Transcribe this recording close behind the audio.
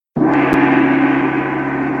A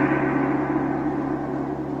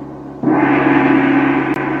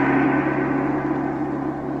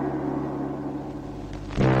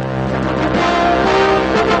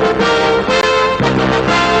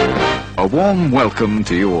warm welcome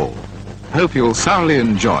to you all. Hope you'll thoroughly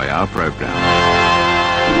enjoy our programme.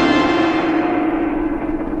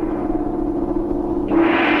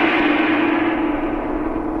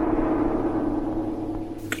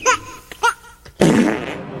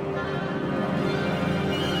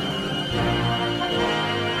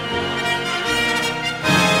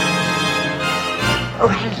 Oh,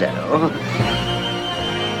 hello.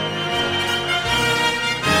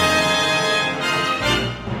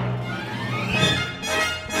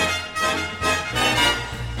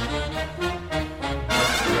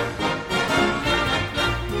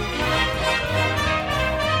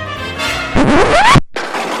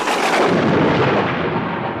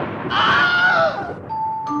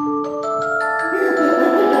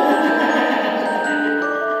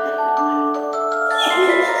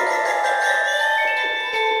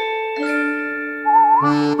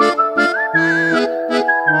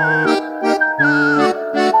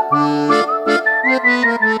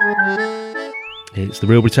 It's The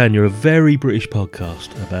Real Britannia, a very British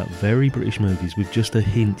podcast about very British movies with just a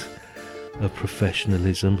hint of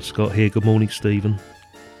professionalism. Scott here, good morning, Stephen.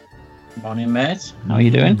 Morning, mate. How are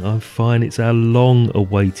you doing? I'm fine. It's our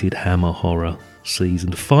long-awaited Hammer horror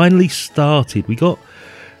season. Finally started. We got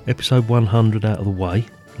episode 100 out of the way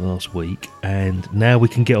last week, and now we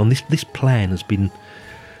can get on. This plan has been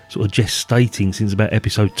sort of gestating since about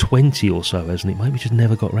episode 20 or so, hasn't it, mate? We just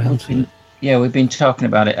never got round to it. Yeah, we've been talking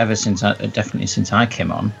about it ever since, definitely since I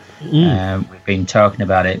came on. We've been talking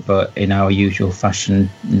about it, but in our usual fashion,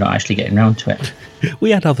 not actually getting round to it. We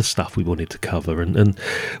had other stuff we wanted to cover, and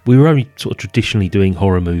we were only sort of traditionally doing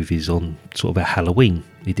horror movies on sort of our Halloween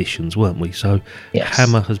editions, weren't we? So Yes.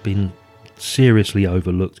 Hammer has been seriously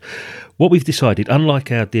overlooked. What we've decided,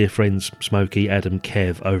 unlike our dear friends Smokey, Adam,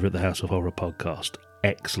 Kev over at the House of Horror podcast,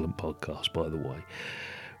 excellent podcast by the way,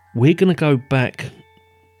 we're going to go back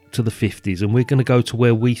to the 50s, and we're going to go to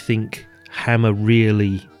where we think Hammer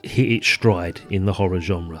really hit its stride in the horror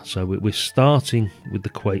genre. So we're starting with the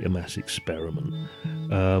Quatermass Experiment.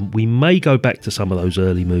 We may go back to some of those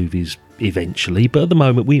early movies eventually, but at the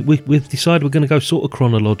moment we've decided we're going to go sort of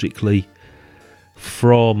chronologically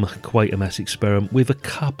from Quatermass Experiment with a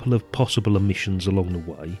couple of possible omissions along the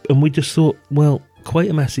way. And we just thought, well,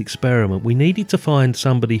 Quatermass Experiment, we needed to find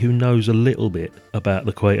somebody who knows a little bit about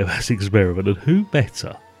the Quatermass Experiment, and who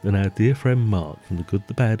better than our dear friend Mark from the Good,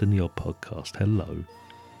 the Bad and the Odd podcast. Hello.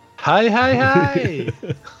 Hey.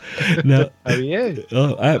 Now, How are you?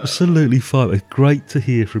 oh, absolutely fine. It's great to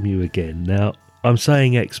hear from you again. Now, I'm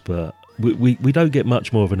saying expert. We don't get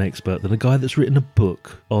much more of an expert than a guy that's written a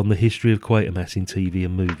book on the history of Quatermass in TV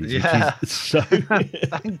and movies. Yeah. Which is so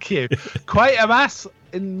Thank you. Quatermass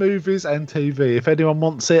in movies and TV. If anyone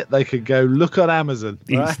wants it, they could go look on Amazon.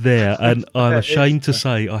 Right? it's there, and I'm ashamed to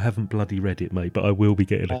say I haven't bloody read it, mate, but I will be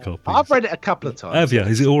getting a copy. I've read it a couple of times. Have you?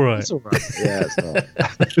 Is it all right? It's all right. Yeah, it's all right.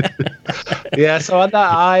 Yeah, so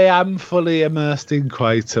I am fully immersed in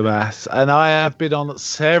Quatermass, and I have been on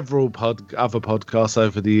several other podcasts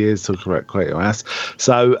over the years talking about Quatermass.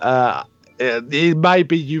 So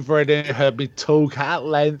maybe you've already heard me talk at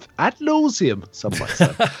length, ad nauseum, some might say,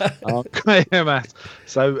 on Quatermass.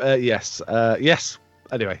 So yes.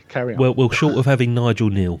 Anyway, carry on. Well, short of having Nigel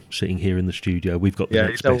Neal sitting here in the studio, we've got the Yeah, you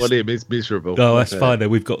next don't best. want him. He's miserable. Oh, that's fine then.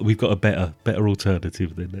 We've got a better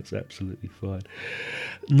alternative then. That's absolutely fine.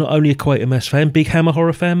 Not only a Quatermass fan, big Hammer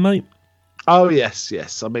horror fan, mate. Oh,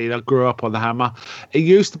 yes. I mean, I grew up on the Hammer. It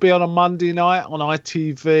used to be on a Monday night on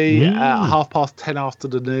ITV at 10:30 after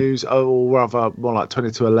the news, or rather more like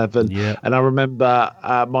 20 to 11. Yeah. And I remember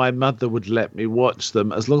my mother would let me watch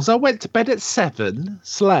them as long as I went to bed at 7,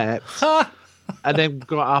 slept, and then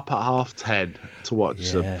got up at 10:30 to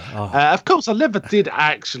watch them. Oh. Of course, I never did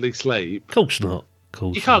actually sleep. Of course not.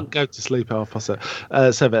 You can't go to sleep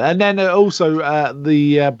at 7. And then also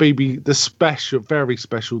the very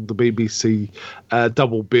special, the BBC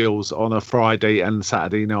double bills on a Friday and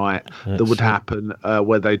Saturday night that would happen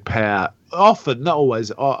where they'd pair, often, not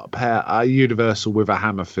always, pair a Universal with a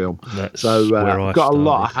Hammer film. That's so where I I've got a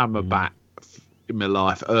lot started. of Hammer back in my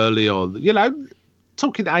life early on. You know,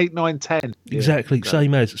 talking 8, 9, 10. Exactly,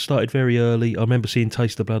 same as. It started very early. I remember seeing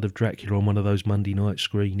Taste the Blood of Dracula on one of those Monday night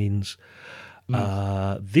screenings.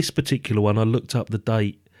 This particular one, I looked up the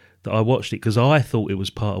date that I watched it because I thought it was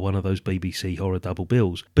part of one of those BBC horror double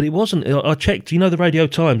bills. But it wasn't. I checked, you know, the Radio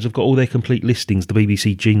Times have got all their complete listings, the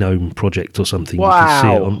BBC Genome Project or something. Wow. You can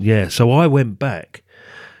see it on, yeah, so I went back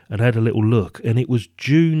and had a little look, and it was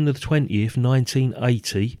June the 20th,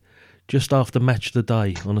 1980, just after Match of the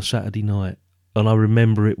Day on a Saturday night, and I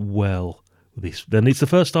remember it well. And it's the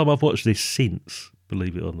first time I've watched this since,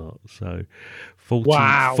 believe it or not. So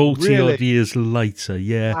 40 really? odd years later,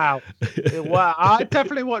 yeah. Wow. Well, I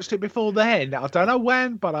definitely watched it before then. I don't know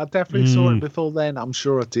when, but I definitely saw it before then. I'm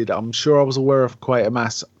sure I did. I'm sure I was aware of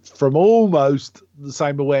Quatermass from almost the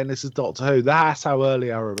same awareness as Doctor Who. That's how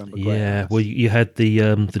early I remember Quatermass. Yeah, well, you had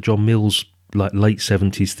the John Mills like late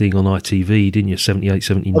 70s thing on ITV, didn't you? 78,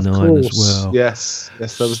 79 as well. Yes,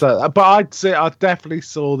 there was that. But I'd say I definitely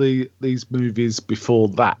saw these movies before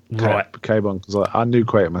that came on, because I knew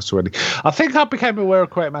Quatermass already. I think I became aware of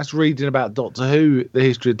Quatermass reading about Doctor Who, the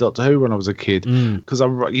history of Doctor Who, when I was a kid, because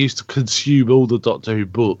I used to consume all the Doctor Who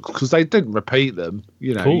books, because they didn't repeat them.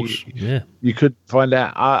 You know, of course, you could find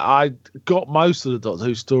out. I got most of the Doctor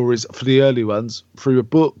Who stories for the early ones through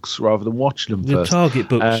books rather than watching them first. The Target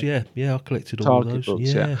books, I collected all those. Books,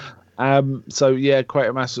 so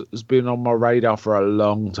Quatermass has been on my radar for a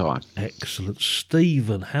long time. Excellent.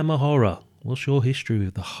 Stephen, Hammer Horror, what's your history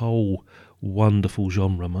with the whole wonderful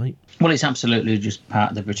genre, mate? Well, it's absolutely just part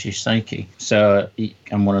of the British psyche. So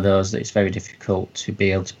I'm one of those that it's very difficult to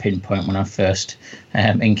be able to pinpoint when I first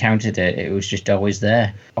encountered it. It was just always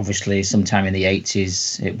there. Obviously, sometime in the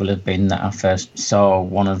 80s, it will have been that I first saw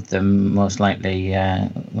one of them, most likely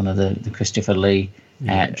one of the Christopher Lee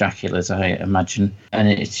Draculas, I imagine. And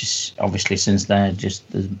it's just, obviously, since then, just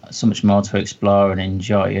there's so much more to explore and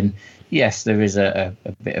enjoy. And yes, there is a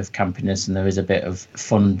bit of campiness and there is a bit of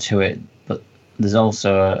fun to it, but there's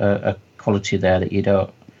also a quality there that you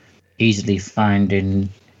don't easily find in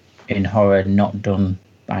horror not done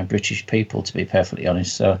by British people, to be perfectly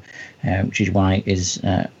honest. So, which is why it is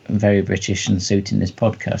very British and suiting this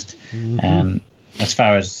podcast. As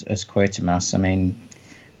far as Quatermass, I mean,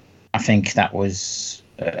 I think that was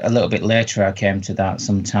a little bit later I came to that,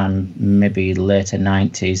 sometime maybe later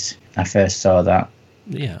 90s. I first saw that.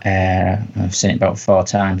 Yeah. I've seen it about 4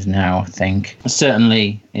 times now, I think.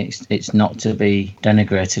 Certainly, it's not to be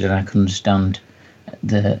denigrated, and I can understand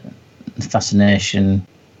the fascination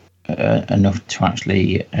enough to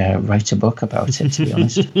actually write a book about it, to be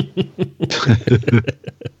honest.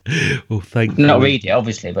 Well, thankfully, not read it,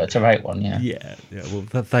 obviously, but to write one, yeah. Yeah. Well,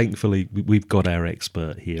 thankfully, we've got our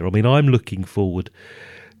expert here. I mean, I'm looking forward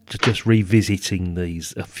to just revisiting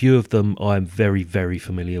these. A few of them I'm very, very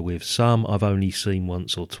familiar with. Some I've only seen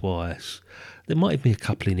once or twice. There might be a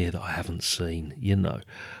couple in here that I haven't seen, you know.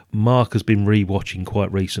 Mark has been re-watching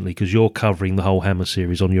quite recently, because you're covering the whole Hammer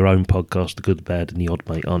series on your own podcast, The Good, the Bad and the Odd,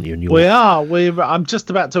 mate, aren't you? And we are. I'm just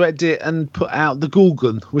about to edit and put out The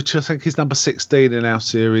Gorgon, which I think is number 16 in our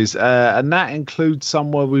series. And that includes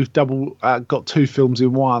some where we've got 2 films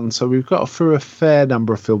in one. So we've got through a fair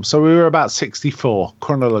number of films. So we were about 64,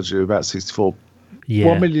 chronologically about 64. Yeah.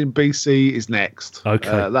 1 million BC is next.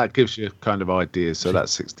 Okay. That gives you kind of ideas. So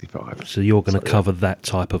that's 65. So you're going to cover that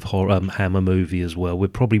type of horror, Hammer movie as well. We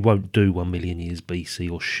probably won't do 1 million years BC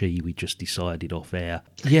or She. We just decided off air.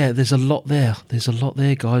 Yeah, there's a lot there. There's a lot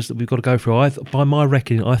there, guys, that we've got to go through. By my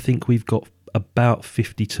reckoning, I think we've got about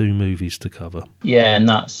 52 movies to cover. Yeah, and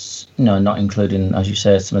that's not including, as you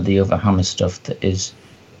said, some of the other Hammer stuff that is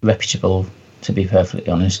reputable, to be perfectly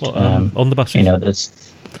honest. What, on the buses?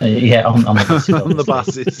 There's... on the buses. On the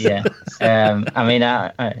buses. Yeah. I mean,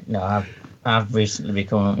 I've recently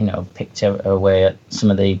become, picked away at some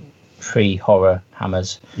of the pre-horror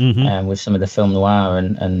Hammers, with some of the film noir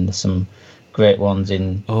and some great ones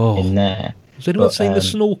in there. Has anyone seen The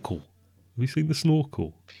Snorkel? Have you seen The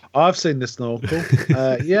Snorkel? I've seen The Snorkel.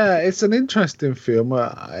 Yeah, it's an interesting film.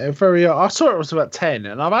 I saw it when I was about 10,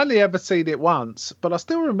 and I've only ever seen it once, but I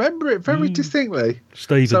still remember it very distinctly.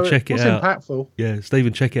 Stephen, check it out. Impactful. Yeah,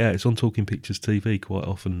 Stephen, check it out. It's on Talking Pictures TV quite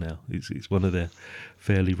often now. It's one of their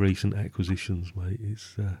fairly recent acquisitions, mate.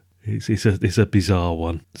 It's a bizarre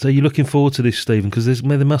one. So you're looking forward to this, Stephen? Because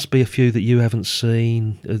there must be a few that you haven't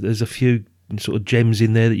seen. There's a few sort of gems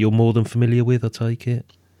in there that you're more than familiar with, I take it.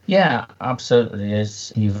 Yeah, absolutely.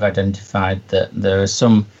 As you've identified, that there are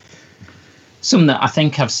some that I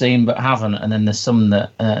think I've seen but haven't, and then there's some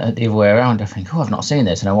that the other way around. I think, I've not seen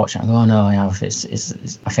this, and I watch it and go, oh no, I have. It's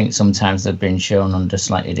I think sometimes they've been shown under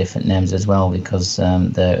slightly different names as well, because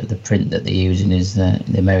the print that they're using is the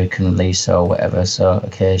American release or whatever. So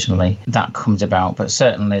occasionally that comes about, but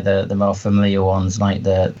certainly the more familiar ones, like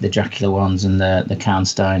the Dracula ones and the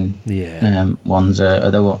Karnstein ones,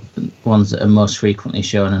 are the ones that are most frequently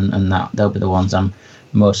shown, and that they'll be the ones I'm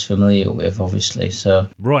most familiar with, obviously. So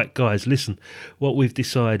right, guys, listen, what we've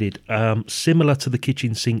decided, similar to the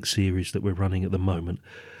kitchen sink series that we're running at the moment,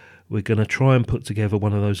 We're going to try and put together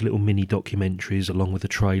one of those little mini documentaries along with a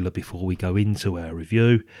trailer before we go into our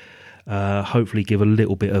review. Hopefully give a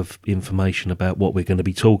little bit of information about what we're going to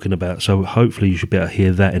be talking about. So hopefully you should be able to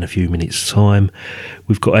hear that in a few minutes' time.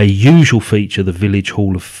 We've got a usual feature, the Village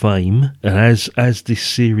Hall of Fame. And as this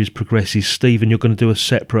series progresses, Stephen, you're going to do a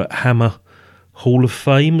separate Hammer Hall of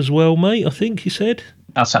Fame as well, mate, I think you said?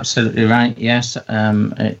 That's absolutely right, yes.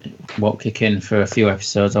 It won't kick in for a few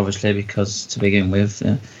episodes, obviously, because to begin with,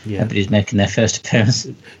 everybody's making their first appearance.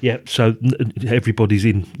 Yeah, so everybody's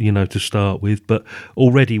in, to start with. But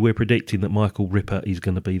already we're predicting that Michael Ripper is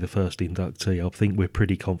going to be the first inductee. I think we're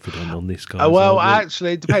pretty confident on this, guys. Well,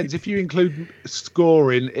 actually, it depends. If you include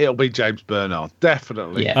scoring, it'll be James Bernard.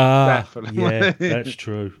 Definitely. Yeah, definitely. Yeah, that's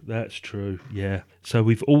true. That's true, yeah. So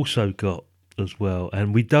we've also got as well,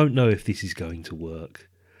 and we don't know if this is going to work.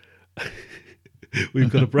 We've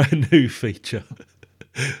got a brand new feature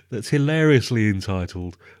that's hilariously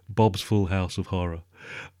entitled Bob's Full House of Horror.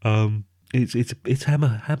 It's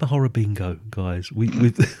Hammer Horror Bingo, guys. We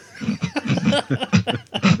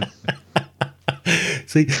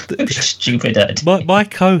see, stupid idea. My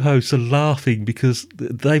co-hosts are laughing because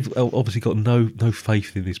they've obviously got no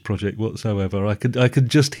faith in this project whatsoever. I could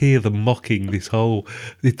just hear them mocking this whole.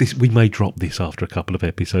 This we may drop this after a couple of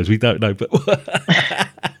episodes. We don't know, but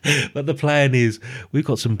but the plan is we've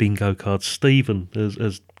got some bingo cards. Stephen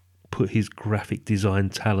has put his graphic design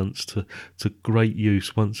talents to great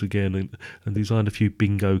use once again and designed a few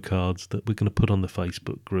bingo cards that we're going to put on the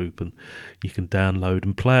Facebook group, and you can download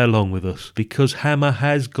and play along with us, because Hammer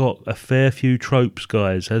has got a fair few tropes,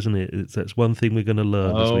 guys, hasn't it? That's one thing we're going to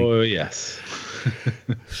learn. Yes.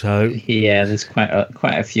 So yeah, there's quite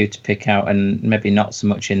a few to pick out, and maybe not so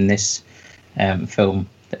much in this film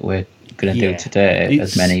that we're going to do today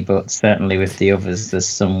as many, but certainly with the others there's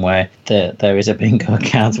somewhere there is a bingo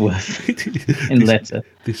card worth in later.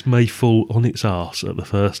 This may fall on its arse at the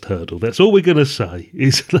first hurdle. That's all we're going to say,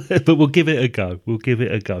 but we'll give it a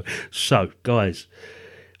go. So guys,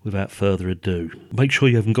 without further ado, make sure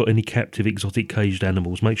you haven't got any captive exotic caged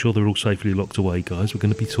animals. Make sure they're all safely locked away, guys. We're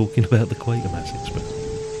going to be talking about the Quatermass experiment.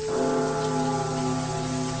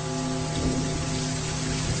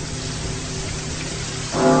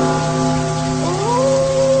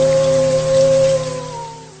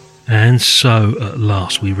 And so, at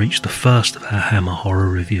last, we reached the first of our Hammer horror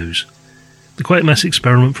reviews. The Quatermass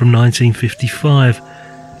Experiment from 1955.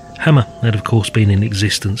 Hammer had, of course, been in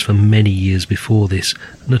existence for many years before this,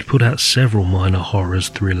 and had put out several minor horrors,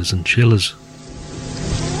 thrillers and chillers.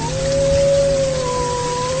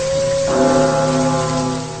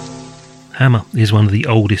 Hammer is one of the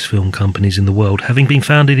oldest film companies in the world, having been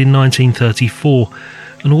founded in 1934,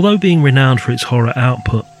 and although being renowned for its horror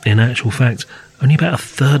output, in actual fact, only about a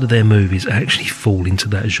third of their movies actually fall into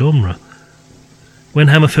that genre. When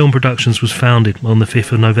Hammer Film Productions was founded on the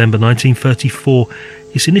 5th of November 1934,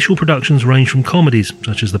 its initial productions ranged from comedies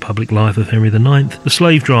such as The Public Life of Henry IX, the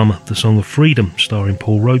slave drama The Song of Freedom starring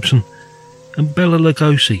Paul Robeson, and Bela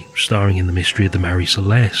Lugosi starring in The Mystery of the Mary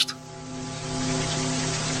Celeste.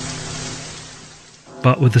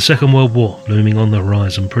 But with the Second World War looming on the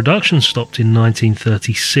horizon, production stopped in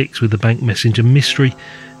 1936 with The Bank Messenger Mystery,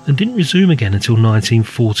 and didn't resume again until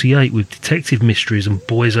 1948 with detective mysteries and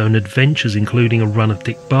boys' own adventures, including a run of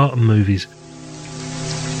Dick Barton movies.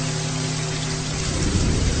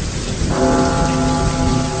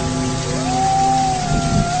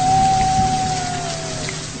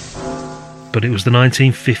 But it was the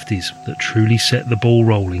 1950s that truly set the ball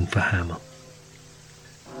rolling for Hammer.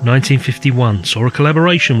 1951 saw a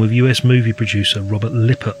collaboration with US movie producer Robert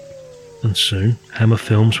Lippert, and soon Hammer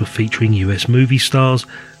films were featuring US movie stars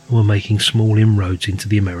and were making small inroads into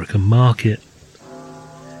the American market.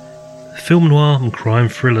 Film noir and crime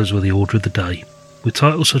thrillers were the order of the day, with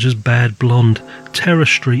titles such as Bad Blonde, Terror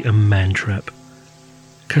Street and Mantrap.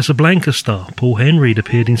 Casablanca star Paul Henreid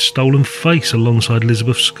appeared in Stolen Face alongside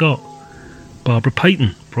Elizabeth Scott. Barbara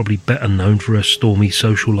Payton, probably better known for her stormy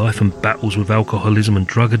social life and battles with alcoholism and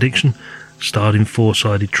drug addiction, starred in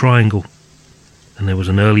Four-Sided Triangle. And there was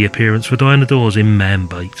an early appearance for Diana Dors in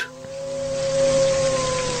Man-Bait.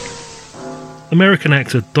 American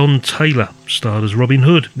actor Don Taylor starred as Robin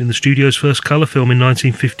Hood in the studio's first colour film in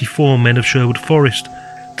 1954, Men of Sherwood Forest.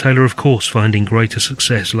 Taylor, of course, finding greater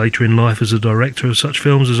success later in life as a director of such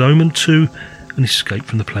films as Omen 2 and Escape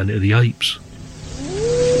from the Planet of the Apes.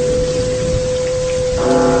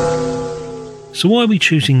 So why are we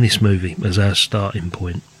choosing this movie as our starting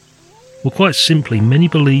point? Well, quite simply, many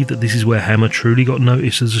believe that this is where Hammer truly got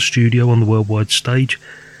noticed as a studio on the worldwide stage,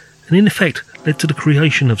 and in effect led to the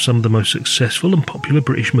creation of some of the most successful and popular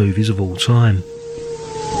British movies of all time.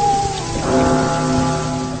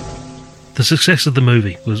 The success of the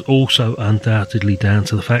movie was also undoubtedly down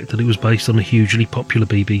to the fact that it was based on a hugely popular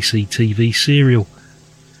BBC TV serial.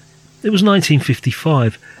 It was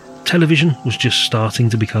 1955. Television was just starting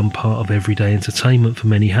to become part of everyday entertainment for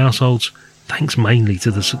many households, thanks mainly to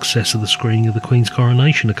the success of the screening of the Queen's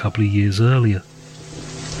coronation a couple of years earlier.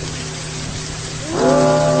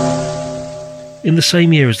 In the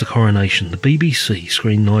same year as the coronation, the BBC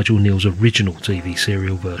screened Nigel Kneale's original TV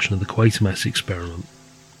serial version of the Quatermass Experiment.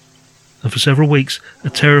 And for several weeks,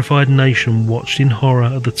 a terrified nation watched in horror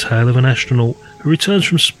at the tale of an astronaut who returns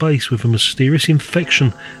from space with a mysterious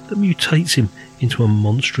infection that mutates him into a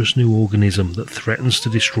monstrous new organism that threatens to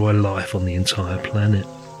destroy life on the entire planet.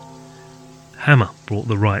 Hammer bought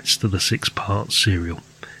the rights to the 6-part serial,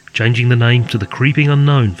 changing the name to The Creeping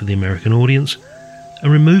Unknown for the American audience,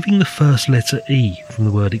 and removing the first letter E from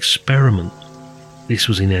the word experiment. This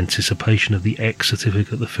was in anticipation of the X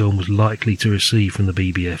certificate the film was likely to receive from the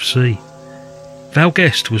BBFC. Val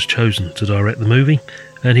Guest was chosen to direct the movie,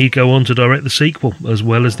 and he'd go on to direct the sequel, as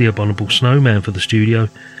well as The Abominable Snowman for the studio,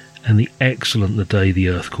 and the excellent The Day the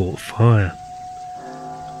Earth Caught Fire.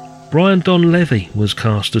 Brian Donlevy was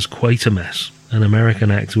cast as Quatermass, an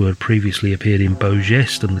American actor who had previously appeared in Beau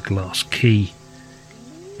Geste and The Glass Key.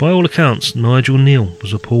 By all accounts, Nigel Kneale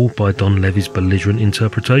was appalled by Donlevy's belligerent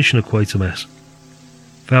interpretation of Quatermass.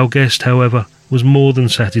 Val Guest, however, was more than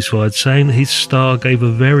satisfied, saying that his star gave a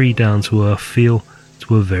very down-to-earth feel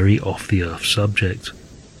to a very off-the-earth subject.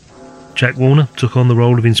 Jack Warner took on the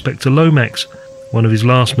role of Inspector Lomax, one of his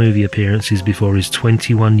last movie appearances before his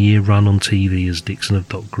 21-year run on TV as Dixon of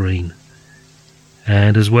Dock Green.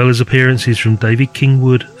 And as well as appearances from David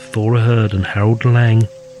Kingwood, Thora Hird and Harold Lang,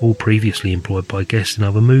 all previously employed by Guest in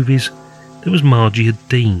other movies, there was Margie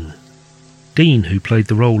Dean. Dean, who played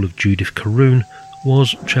the role of Judith Caroon,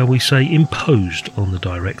 was, shall we say, imposed on the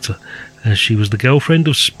director, as she was the girlfriend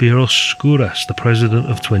of Spiros Skouras, the president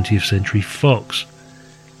of 20th Century Fox.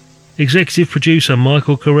 Executive producer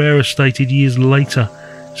Michael Carrera stated years later,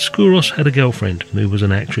 Skouras had a girlfriend who was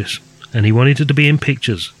an actress, and he wanted her to be in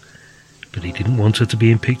pictures. But he didn't want her to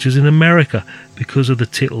be in pictures in America because of the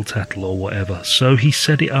tittle-tattle or whatever, so he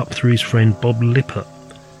set it up through his friend Bob Lippert.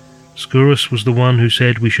 Skouras was the one who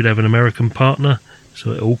said we should have an American partner,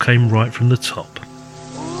 so it all came right from the top.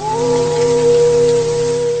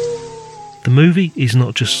 The movie is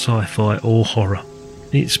not just sci-fi or horror.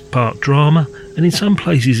 It's part drama, and in some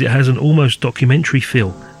places it has an almost documentary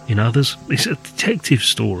feel. In others, it's a detective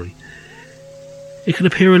story. It can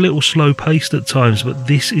appear a little slow-paced at times, but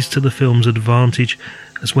this is to the film's advantage,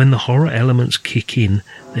 as when the horror elements kick in,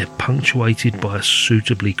 they're punctuated by a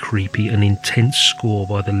suitably creepy and intense score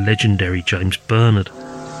by the legendary James Bernard.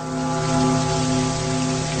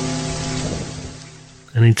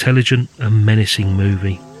 An intelligent and menacing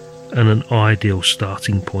movie, and an ideal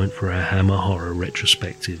starting point for our Hammer horror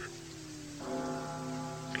retrospective.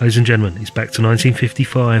 Ladies and gentlemen, it's back to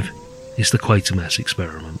 1955. It's the Quatermass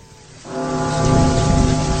Experiment.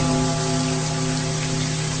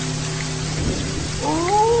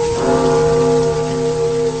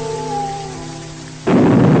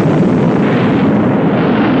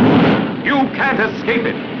 Escape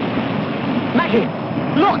it. Maggie,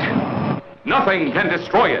 look! Nothing can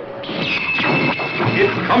destroy it.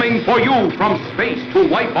 It's coming for you from space to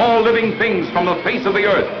wipe all living things from the face of the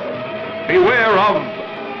earth. Beware of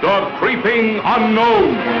the Creeping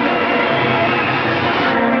Unknown.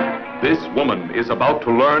 This woman is about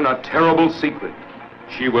to learn a terrible secret.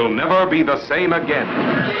 She will never be the same again.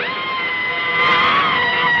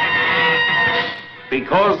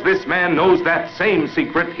 Because this man knows that same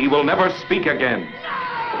secret, he will never speak again.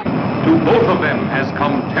 To both of them has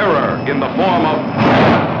come terror in the form of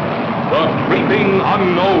the Creeping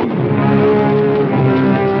Unknown.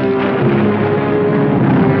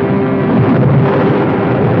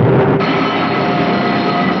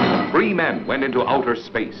 3 men went into outer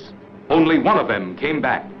space. Only one of them came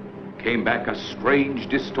back. Came back a strange,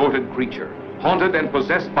 distorted creature, haunted and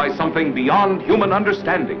possessed by something beyond human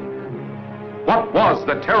understanding. What was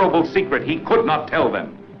the terrible secret he could not tell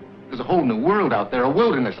them? There's a whole new world out there, a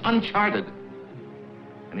wilderness, uncharted.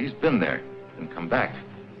 And he's been there and come back.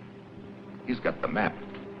 He's got the map.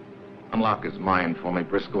 Unlock his mind for me,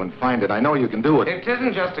 Briscoe, and find it. I know you can do it. It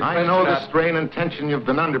isn't just a question I know of... the strain and tension you've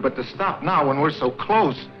been under, but to stop now when we're so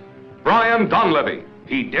close. Brian Donlevy.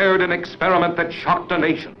 He dared an experiment that shocked a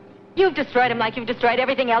nation. You've destroyed him like you've destroyed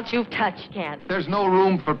everything else you've touched, Kent. There's no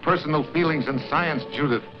room for personal feelings in science,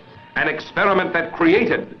 Judith. An experiment that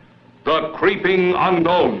created the Creeping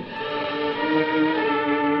Unknown.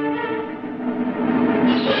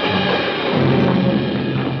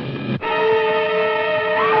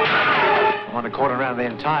 I want to cordon around the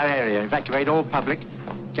entire area. Evacuate all public.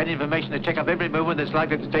 Get information to check up every movement that's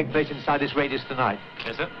likely to take place inside this radius tonight.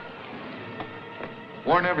 Yes, sir.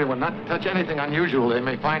 Warn everyone not to touch anything unusual they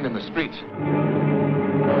may find in the streets.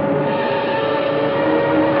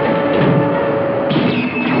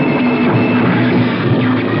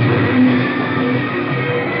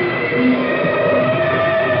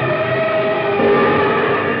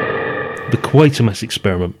 The Quatermass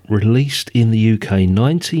Experiment, released in the UK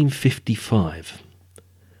 1955,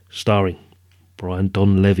 starring Brian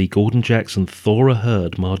Donlevy, Gordon Jackson, Thora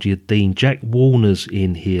Hird, Margia Dean, Jack Warner's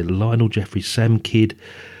in here, Lionel Jeffries, Sam Kidd,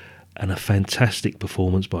 and a fantastic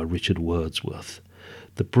performance by Richard Wordsworth.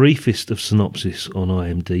 The briefest of synopsis on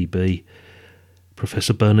IMDb: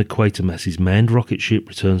 Professor Bernard Quatermass's manned rocket ship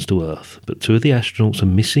returns to Earth, but 2 of the astronauts are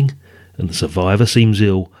missing, and the survivor seems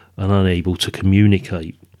ill and unable to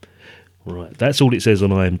communicate. Right, that's all it says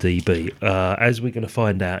on IMDb. As we're going to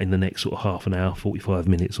find out in the next sort of half an hour, 45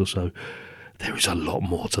 minutes or so, there is a lot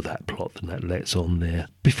more to that plot than that lets on there.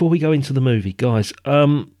 Before we go into the movie, guys,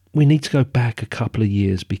 we need to go back a couple of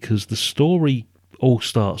years, because the story all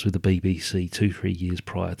starts with the BBC 2-3 years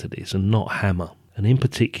prior to this, and not Hammer. And in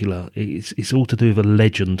particular, it's all to do with a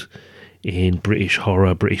legend in British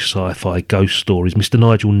horror, British sci-fi, ghost stories, Mr.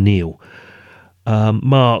 Nigel Neal.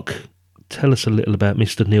 Mark, tell us a little about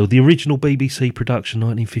Mr. Neal, the original BBC production,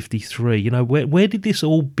 1953. You know, where did this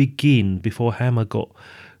all begin before Hammer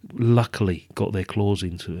luckily got their claws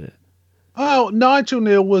into it? Oh, Nigel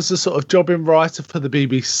Neal was a sort of jobbing writer for the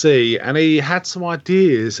BBC, and he had some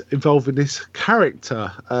ideas involving this character,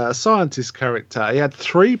 a scientist character. He had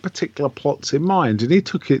 3 particular plots in mind, and he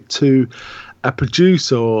took it to a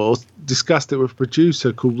producer, or discussed it with a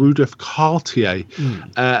producer called Rudolph Cartier,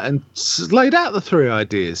 and laid out the 3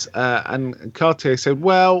 ideas. And Cartier said,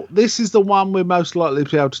 well, this is the one we're most likely to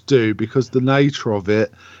be able to do, because the nature of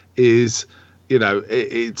it is, you know,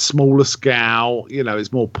 it's smaller scale, you know,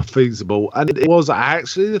 it's more feasible. And it was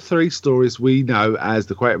actually the 3 stories we know as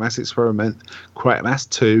the Quatermass Experiment, Quatermass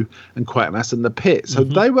 2, and Quatermass and the Pit. So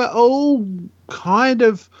they were all kind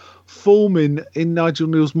of forming in Nigel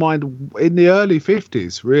Neal's mind in the early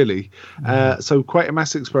 50s, really. So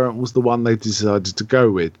Quatermass Experiment was the one they decided to go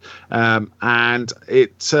with. And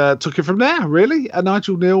it took it from there, really. And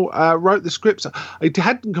Nigel Neal wrote the scripts. He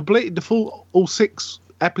hadn't completed the full all 6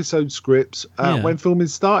 episode scripts when filming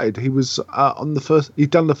started. He was on the first.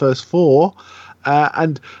 He'd done the first 4,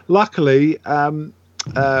 and luckily,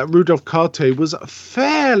 Rudolph Cartier was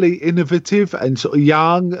fairly innovative and sort of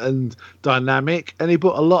young and dynamic, and he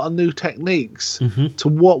brought a lot of new techniques to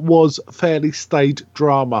what was fairly staid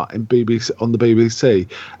drama on the BBC.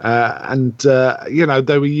 You know,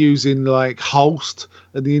 they were using like Holst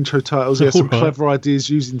and the intro titles. He had some clever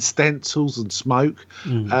ideas using stencils and smoke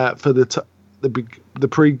for the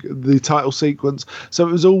title sequence. So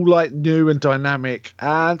it was all like new and dynamic,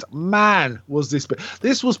 and man, was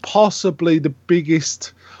this was possibly the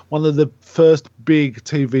biggest, one of the first big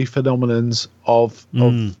TV phenomenons of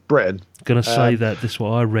Britain. Gonna say that this is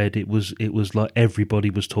what I read. It was like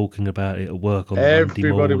everybody was talking about it at work on Monday morning.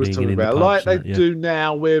 Everybody was talking about it, like they do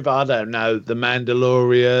now with, I don't know, The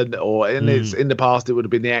Mandalorian, or in the past it would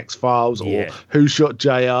have been The X-Files, or Who Shot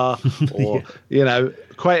JR, or you know,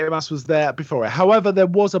 Quatermass was there before it. However, there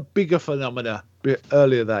was a bigger phenomena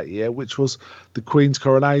earlier that year, which was the Queen's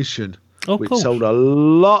coronation, which sold a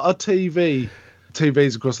lot of TVs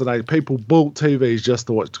across the nation. People bought TVs just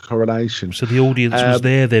to watch the coronation. So the audience was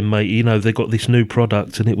there then, mate. You know, they got this new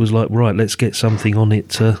product, and it was like, right, let's get something on it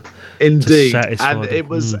to satisfy and them. it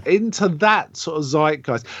was into that sort of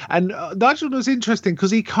zeitgeist. And Nigel was interesting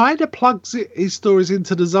because he kind of plugs his stories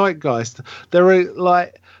into the zeitgeist.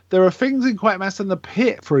 There are things in Quatermass and the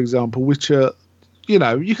Pit, for example, which are, you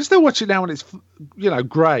know, you can still watch it now and it's, you know,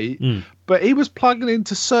 great. But he was plugging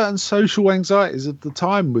into certain social anxieties at the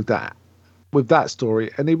time with that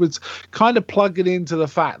story, and he was kind of plugging into the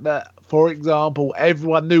fact that, for example,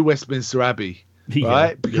 everyone knew Westminster Abbey,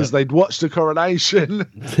 right? Because they'd watched the coronation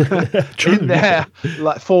in there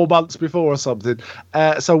like 4 months before or something.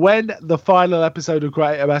 So when the final episode of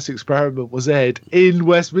Quatermass Experiment was aired in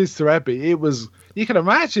Westminster Abbey, it was, you can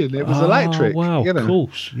imagine, it was electric. Wow, you know? Of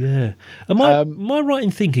course, yeah. Am I right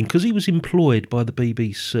in thinking, because he was employed by the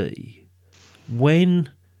BBC, when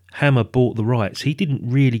Hammer bought the rights, he didn't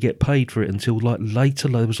really get paid for it until like later.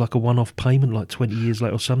 There was like a one-off payment, like 20 years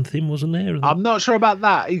later or something, wasn't there? I'm not sure about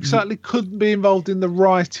that. He certainly couldn't be involved in the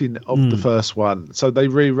writing of the first one, so they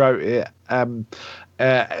rewrote it. And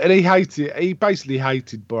he basically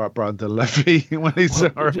hated Brandon Levy when he saw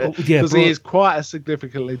it, because he is quite a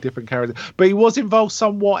significantly different character. But he was involved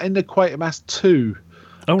somewhat in the Quatermass 2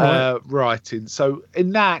 Oh, right. writing. So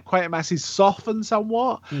in that, Quatermass is softened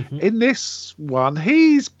somewhat. Mm-hmm. In this one,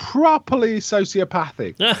 he's properly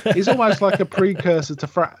sociopathic. He's almost like a precursor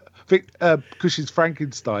to Cushing's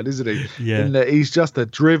Frankenstein, isn't he? Yeah. In that he's just a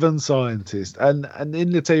driven scientist. And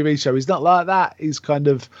in the TV show, he's not like that. He's kind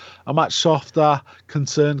of a much softer,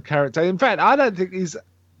 concerned character. In fact, I don't think he's...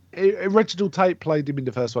 Reginald Tate played him in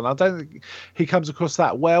the first one. I don't think he comes across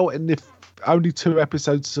that well in the only 2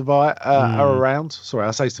 episodes are around. Sorry,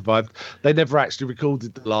 I say survived. They never actually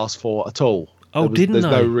recorded the last 4 at all. There's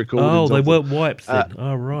no recordings. Oh, they weren't wiped then.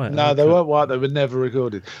 Right. No, they weren't wiped. They were never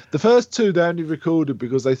recorded. The first 2 they only recorded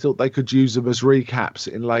because they thought they could use them as recaps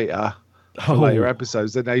in later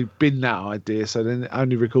episodes. Then they binned that idea, so then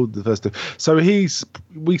only recorded the first 2. So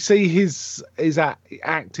we see his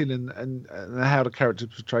acting and how the character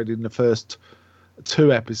was portrayed in the first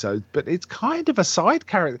 2 episodes, but it's kind of a side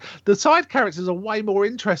character. The side characters are way more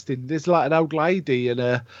interesting. There's like an old lady and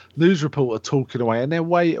a news reporter talking away, and they're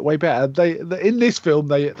way better. They in this film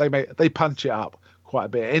they punch it up quite a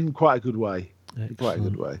bit in quite a good way. Excellent. Quite a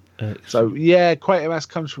good way. Excellent. So yeah, Quatermass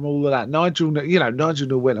comes from all of that. Nigel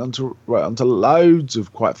went on to write onto loads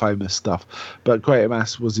of quite famous stuff, but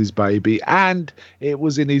Quatermass was his baby, and it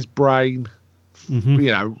was in his brain.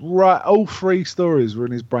 Mm-hmm. Right, all 3 stories were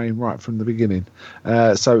in his brain right from the beginning.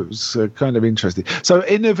 So it was kind of interesting. So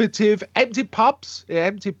innovative, empty pubs.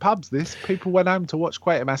 This people went home to watch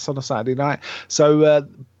Quatermass on a Saturday night. So,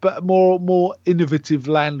 but more innovative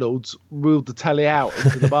landlords wheeled the telly out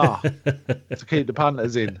into the bar to keep the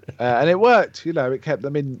punters in, and it worked. It kept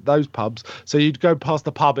them in those pubs. So you'd go past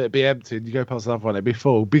the pub, it'd be empty, and you go past another one, it'd be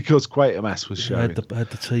full because Quatermass was showing. Had the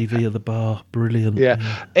TV at the bar. Brilliant.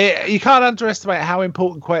 Yeah. You can't underestimate how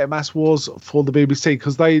important Quatermass was for the BBC,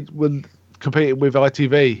 because they were competing with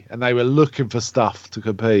ITV and they were looking for stuff to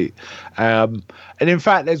compete. And in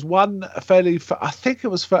fact, there's one I think it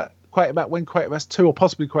was for Quatermass when Quatermass 2 or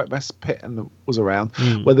possibly Quatermass Pit was around,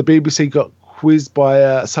 where the BBC got quizzed by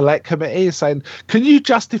a select committee saying, "Can you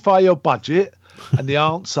justify your budget?" And the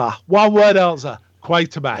answer, one word answer,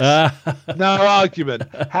 Quatermass. No argument.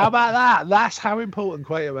 How about that? That's how important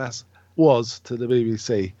Quatermass was to the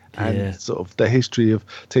BBC and sort of the history of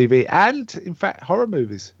TV and, in fact, horror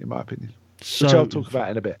movies, in my opinion, which I'll talk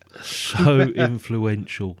about in a bit. So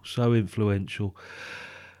influential.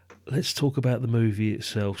 Let's talk about the movie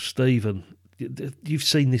itself. Stephen, you've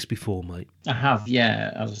seen this before, mate. I have,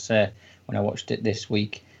 yeah. As I say, when I watched it this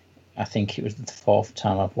week, I think it was the 4th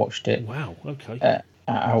time I've watched it. Wow, okay.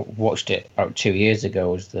 I watched it about 2 years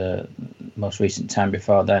ago, was the most recent time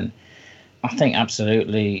before then. I think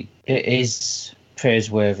absolutely it is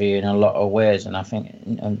praiseworthy in a lot of ways, and I think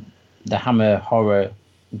the Hammer horror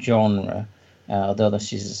genre, although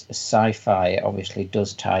this is sci-fi, it obviously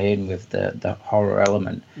does tie in with the horror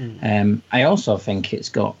element. I also think it's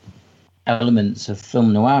got elements of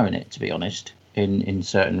film noir in it, to be honest, in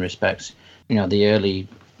certain respects. The early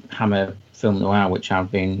Hammer film noir, which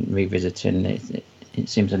I've been revisiting, it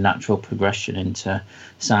seems a natural progression into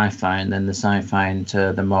sci-fi, and then the sci-fi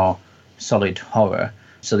into the more solid horror.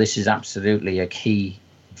 So this is absolutely a key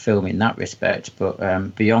film in that respect.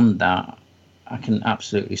 But beyond that, I can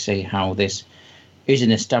absolutely see how this is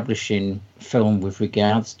an establishing film with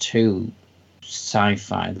regards to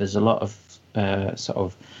sci-fi. There's a lot of sort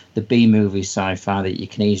of the B-movie sci-fi that you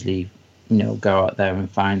can easily, go out there and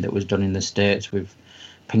find that was done in the States with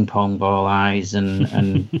ping pong ball eyes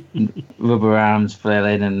and rubber arms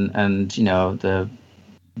flailing and the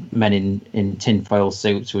men in tinfoil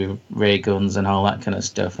suits with ray guns and all that kind of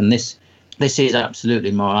stuff. And this is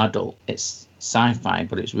absolutely more adult. It's sci-fi,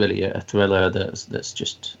 but it's really a thriller that's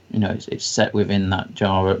just it's set within that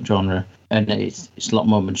genre, and it's a lot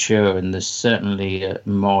more mature, and there's certainly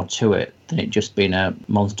more to it than it just being a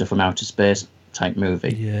monster from outer space type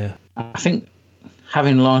movie. Yeah, I think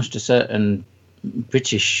having launched a certain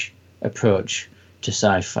British approach to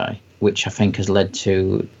sci-fi, which I think has led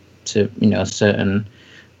to certain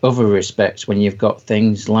other respects, when you've got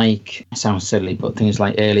things like, it sounds silly, but things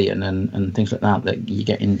like Alien and things like that you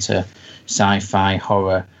get into sci-fi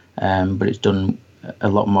horror, but it's done a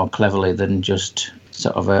lot more cleverly than just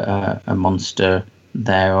sort of a monster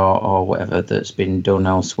there or whatever that's been done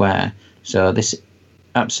elsewhere. So this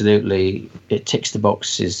absolutely, it ticks the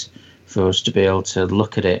boxes for us to be able to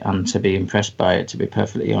look at it and to be impressed by it, to be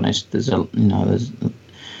perfectly honest. There's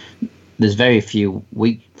very few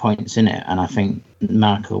weak points in it, and I think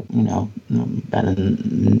Mark will, better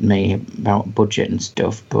than me about budget and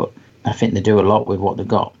stuff, but I think they do a lot with what they've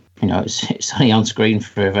got. It's only on screen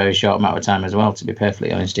for a very short amount of time as well, to be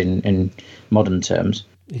perfectly honest, in modern terms.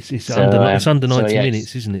 It's under 90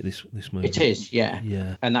 minutes, isn't it? This movie. It is, yeah.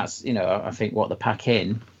 Yeah. And that's, I think what they pack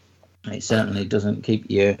in, it certainly doesn't keep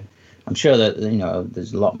you. I'm sure that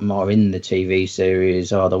there's a lot more in the TV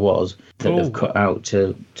series, or there was, that they've cut out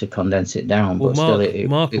to condense it down. But still, it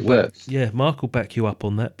works. Mark will back you up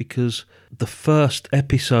on that, because the first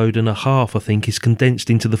episode and a half, I think, is condensed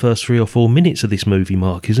into the first 3 or 4 minutes of this movie,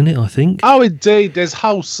 Mark, isn't it? I think. Oh, indeed. There's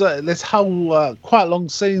whole quite long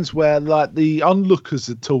scenes where like the onlookers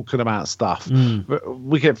are talking about stuff.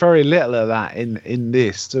 We get very little of that in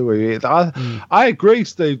this, do we? I agree,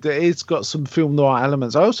 Steve, that it's got some film noir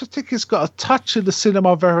elements. I also think it's got a touch of the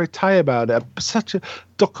cinema verite about it.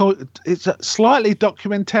 It's slightly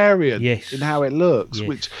documentarian in how it looks,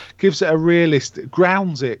 which gives it a realistic,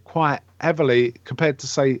 grounds it quite heavily compared to,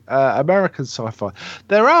 say, American sci-fi.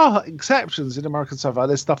 There are exceptions in American sci-fi.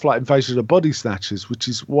 There's stuff like Invasion of Body Snatchers, which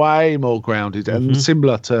is way more grounded and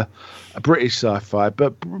similar to a British sci-fi.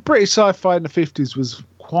 But British sci-fi in the 50s was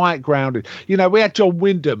quite grounded. We had John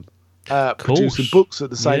Wyndham producing books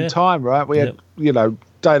at the same time, right? We had,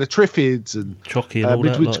 Day of the Triffids and Chucky and all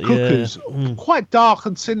Midwich Cuckoos. Quite dark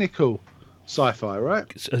and cynical sci-fi,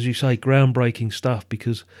 right? As you say, groundbreaking stuff,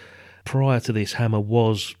 because prior to this, Hammer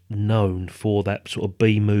was known for that sort of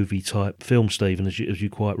B-movie type film, Stephen, as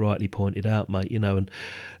you quite rightly pointed out, mate, and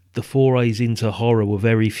the forays into horror were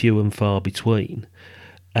very few and far between.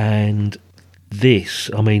 And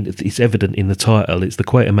this, I mean, it's evident in the title, it's the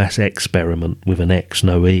Quatermass Experiment with an X,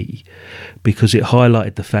 no E, because it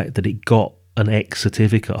highlighted the fact that it got an X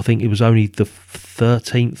certificate. I think it was only the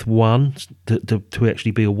 13th one to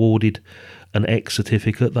actually be awarded an X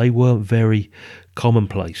certificate. They weren't very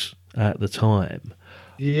commonplace at the time.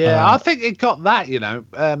 Yeah, I think it got that,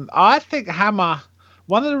 I think Hammer,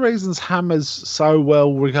 one of the reasons Hammer's so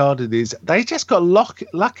well regarded is they just got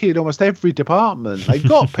lucky in almost every department. They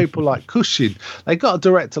got people like Cushing. They got a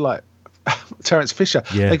director like Terence Fisher.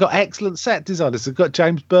 They got excellent set designers. They've got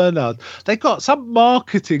James Bernard. They got some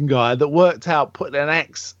marketing guy that worked out putting an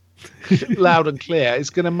X loud and clear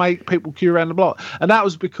is going to make people queue around the block. And that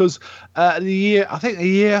was because a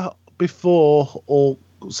year before, or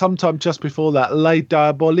sometime just before that, Les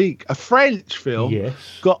Diaboliques, a French film,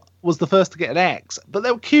 was the first to get an X, but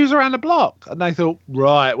there were queues around the block, and they thought,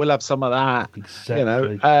 right, we'll have some of that.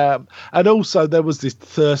 Exactly. And also there was this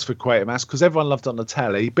thirst for Quatermass because everyone loved it on the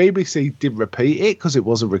telly. BBC didn't repeat it because it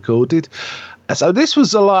wasn't recorded. So this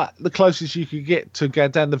was the closest you could get to go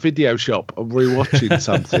down the video shop and rewatching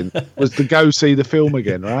something was to go see the film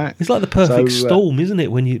again, right? It's like the perfect storm, isn't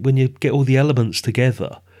it? When you get all the elements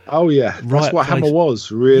together. Oh yeah, that's what Hammer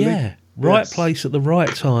was, really. Yeah, right place at the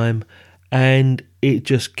right time, and it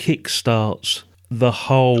just kickstarts the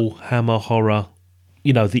whole Hammer horror,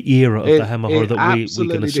 the era of the Hammer horror that we're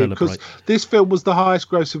going to celebrate. Because this film was the highest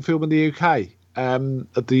grossing film in the UK in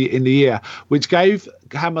the year, which gave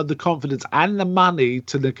Hammer the confidence and the money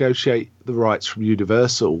to negotiate the rights from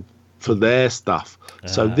Universal for their stuff.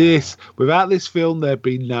 So without this film, there'd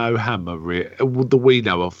be no Hammer that we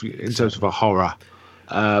know of in terms of a horror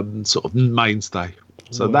sort of mainstay.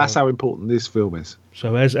 So that's how important this film is.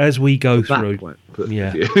 So as we go through,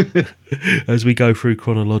 as we go through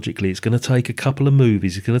chronologically, it's going to take a couple of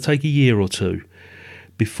movies. It's going to take a year or two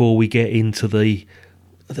before we get into the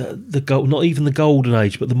not even the golden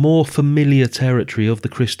age, but the more familiar territory of the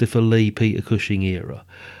Christopher Lee, Peter Cushing era.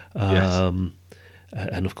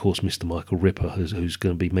 And of course, Mr. Michael Ripper, who's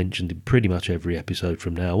going to be mentioned in pretty much every episode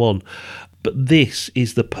from now on. But this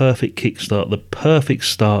is the perfect kickstart, the perfect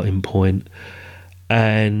starting point,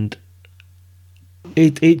 and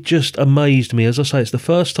it just amazed me. As I say, it's the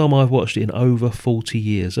first time I've watched it in over 40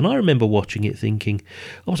 years, and I remember watching it thinking,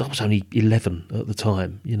 I was only 11 at the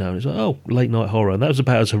time, and it's like, late night horror, and that was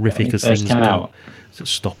about as horrific as things out. So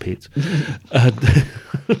stop it.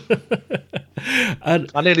 And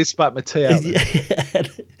I nearly spat my tea out.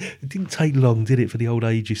 It didn't take long, did it, for the old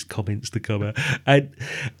ageist comments to come out? And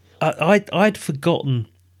I'd forgotten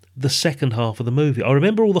the second half of the movie. I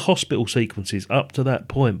remember all the hospital sequences up to that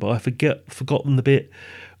point, but I forgotten the bit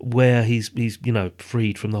where he's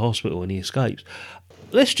freed from the hospital and he escapes.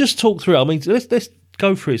 Let's just talk through it. I mean, let's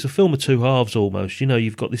go through it. It's a film of two halves almost.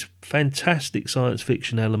 You've got this fantastic science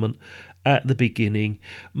fiction element at the beginning.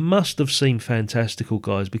 Must have seemed fantastical,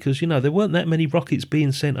 guys, because there weren't that many rockets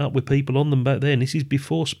being sent up with people on them back then. This is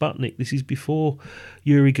before Sputnik. This is before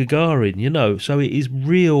Yuri Gagarin. So it is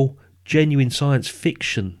real, genuine science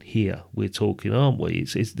fiction here we're talking, aren't we?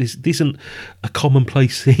 This isn't a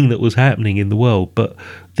commonplace thing that was happening in the world, but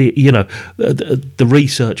the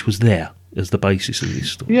research was there as the basis of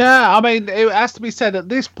this story. Yeah, I mean, it has to be said at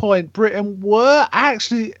this point, Britain were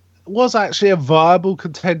actually was actually a viable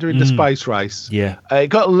contender in the space race. Yeah. It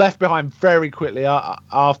got left behind very quickly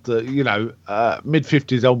after,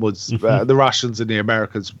 mid-50s onwards. The Russians and the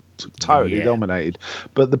Americans totally dominated.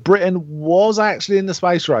 But the Britain was actually in the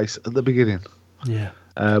space race at the beginning. Yeah.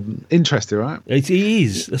 Interesting, right? It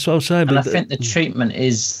is. That's what I'm saying. And I think the treatment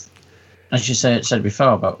is, as you said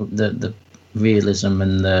before, about the realism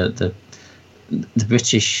and the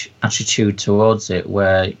British attitude towards it,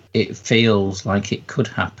 where it feels like it could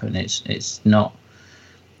happen. It's not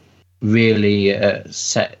really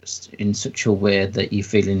set in such a way that you're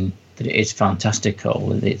feeling that it is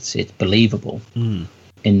fantastical. It's believable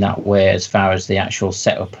in that way, as far as the actual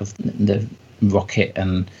setup of the rocket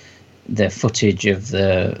and the footage of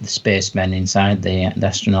the spacemen inside the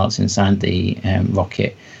astronauts inside the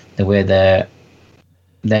rocket, the way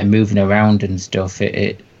they're moving around and stuff.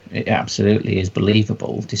 It absolutely is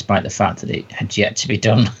believable, despite the fact that it had yet to be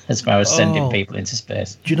done as far as sending people into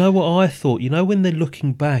space. Do you know what I thought? When they're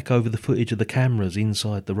looking back over the footage of the cameras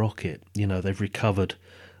inside the rocket, they've recovered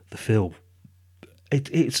the film.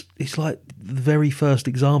 It's like the very first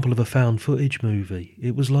example of a found footage movie.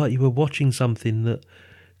 It was like you were watching something that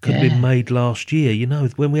could have been made last year.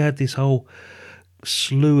 When we had this whole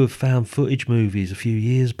slew of found footage movies a few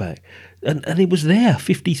years back, and it was there,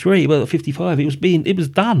 53, well, 55. It was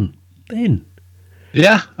done then.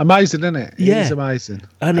 Yeah, amazing, isn't it? Yeah. It is amazing,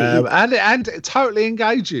 and and totally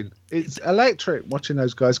engaging. It's electric watching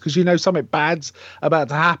those guys, because something bad's about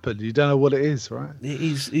to happen. You don't know what it is, right? It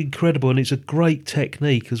is incredible, and it's a great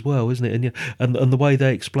technique as well, isn't it? And the way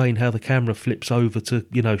they explain how the camera flips over to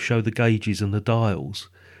show the gauges and the dials.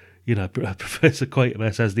 Professor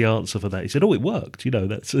Quatermass has the answer for that. He said, it worked.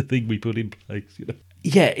 That's the thing we put in place.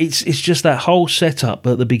 Yeah, it's just that whole setup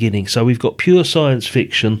at the beginning. So we've got pure science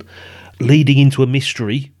fiction leading into a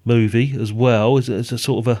mystery movie as well, as a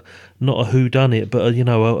sort of not a whodunit, but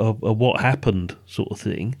a what happened sort of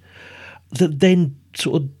thing, that then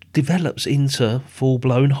sort of develops into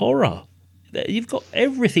full-blown horror. You've got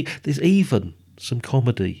everything. There's even some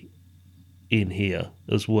comedy in here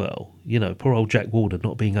as well. Poor old Jack Warner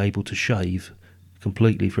not being able to shave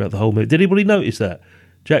completely throughout the whole movie. Did anybody notice that?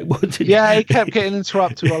 Jack Warner? Yeah, he kept getting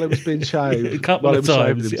interrupted while he was being shaved. A couple of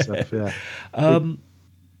times. Himself,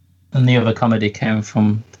 And the other comedy came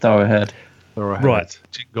from Thora Hird. Right.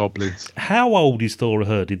 Goblins. How old is Thora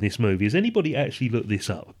Hird in this movie? Has anybody actually looked this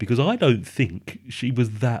up? Because I don't think she was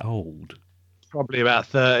that old. Probably about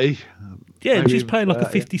 30. Yeah, and she's playing like a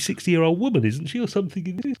 50, 60-year-old woman, isn't she, or something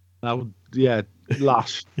in this?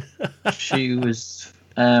 Lush. She was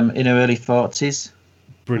in her early 40s.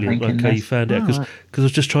 Brilliant. Okay, you found out. Because I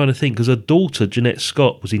was just trying to think, because her daughter, Jeanette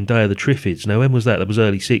Scott, was in Day of the Triffids. Now, when was that? That was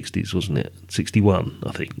early 60s, wasn't it? 61,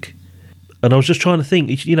 I think. And I was just trying to think,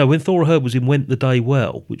 when Thora Hird was in Went the Day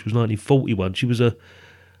Well, which was 1941, she was a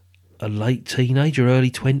late teenager, early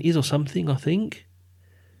 20s or something, I think.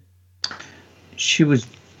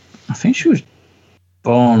 I think she was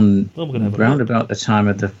born around about the time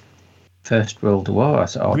of the First World War,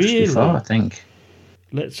 or just before, I think.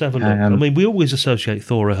 Let's have a look. We always associate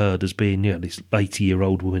Thora Hird as being, this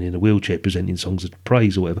 80-year-old woman in a wheelchair presenting songs of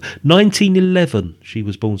praise or whatever. 1911 she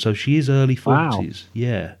was born, so she is early 40s. Wow.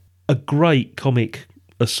 Yeah. A great comic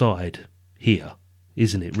aside here,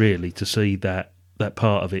 isn't it, really, to see that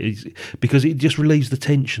part of it, because it just relieves the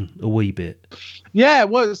tension a wee bit. Yeah,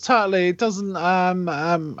 well, it doesn't,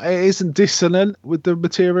 it isn't dissonant with the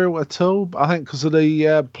material at all, I think, because of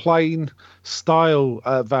the plain style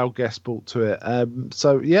Val Guest brought to it.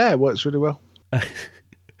 So, yeah, it works really well.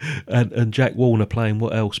 and Jack Warner playing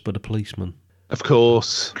what else but a policeman? Of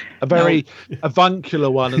course. A very avuncular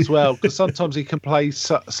one as well, because sometimes he can play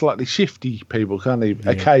slightly shifty people, can't he,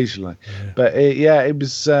 occasionally. Yeah. But, it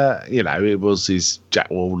was, it was his Jack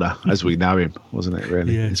Warner, as we know him, wasn't it,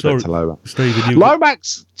 really? Yeah, Inspector Lomax.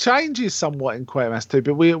 Lomax changes somewhat in Quatermass 2,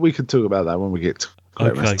 but we can talk about that when we get to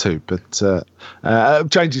Quatermass 2. But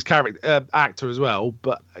changes character, actor as well,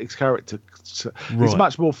 but his character is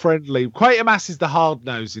much more friendly. Quatermass is the hard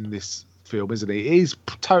nose in this film, isn't he? He's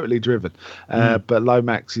totally driven, but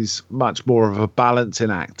Lomax is much more of a balancing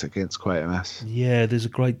act against Quatermass. Yeah, there's a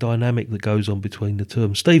great dynamic that goes on between the two of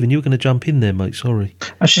them. Stephen, you were going to jump in there, mate. Sorry.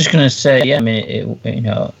 I was just going to say,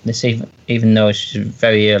 this even though it's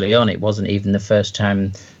very early on, it wasn't even the first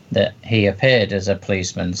time that he appeared as a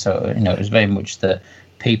policeman. So it was very much that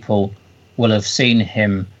people will have seen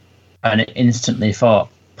him and instantly thought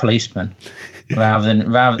policeman. rather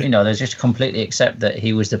than they just completely accept that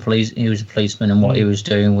he was a policeman, and what he was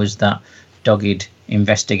doing was that dogged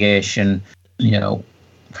investigation,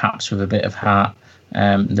 perhaps with a bit of heart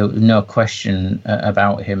There was no question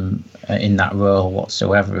about him in that role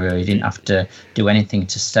whatsoever. He didn't have to do anything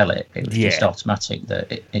to sell it. It was just automatic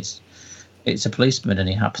that it's a policeman, and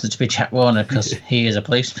he happens to be Jack Warner because he is a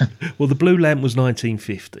policeman. Well, The Blue Lamp was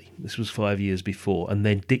 1950. This was 5 years before. And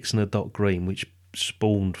then Dixon and Doc Green, which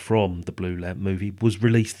spawned from the Blue Lamp movie, was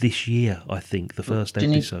released this year, I think, the first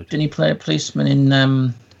episode. Didn't he play a policeman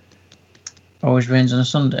in Always Rains on a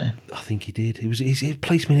Sunday? I think he did. He's a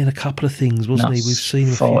policeman in a couple of things, wasn't he? We've seen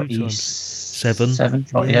him a few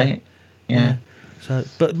times. 48. Yeah. So,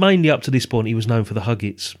 but mainly up to this point, he was known for the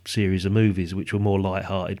Huggets series of movies, which were more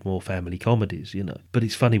light-hearted, more family comedies, you know. But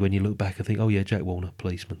it's funny when you look back and think, oh yeah, Jack Warner,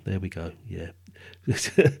 policeman. There we go. Yeah,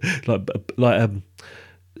 like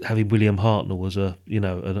having William Hartnell as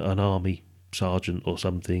an army sergeant or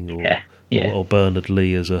something, or Bernard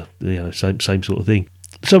Lee as a same sort of thing.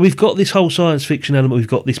 So we've got this whole science fiction element, we've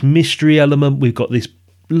got this mystery element, we've got this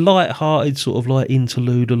light-hearted sort of like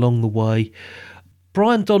interlude along the way.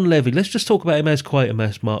 Brian Donlevy, let's just talk about him as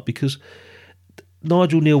Quatermass, Mark, because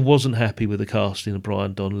Nigel Kneale wasn't happy with the casting of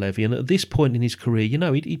Brian Donlevy, and at this point in his career, he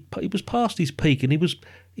was past his peak, and he was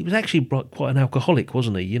actually quite an alcoholic,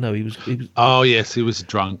 wasn't he? He was. Oh yes, he was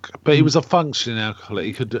drunk, but he was a functioning alcoholic.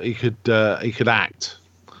 He could act.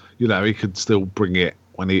 He could still bring it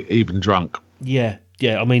when he even drunk. Yeah.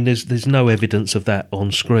 I mean, there's no evidence of that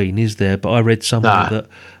on screen, is there? But I read somewhere that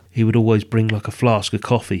he would always bring like a flask of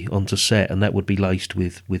coffee onto set, and that would be laced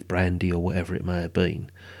with brandy or whatever it may have been.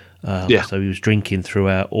 So he was drinking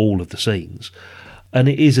throughout all of the scenes. And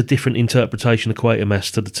it is a different interpretation of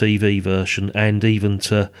Quatermass to the TV version, and even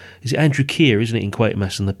to... Is it Andrew Keir, isn't it, in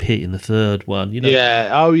Quatermass and the Pit in the third one? Yeah,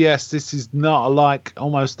 oh yes, this is not like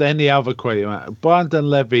almost any other Quatermass. Brian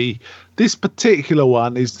Donlevy, this particular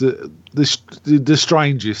one is the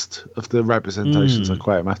strangest of the representations of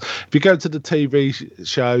Quatermass. If you go to the TV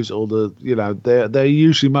shows or they're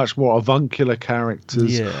usually much more avuncular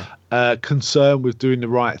characters, concerned with doing the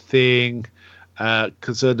right thing,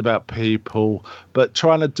 concerned about people, but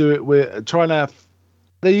trying to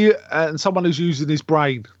and someone who's using his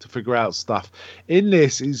brain to figure out stuff. In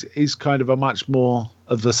this, is kind of a much more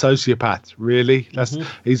of the sociopath, really.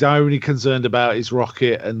 He's only concerned about his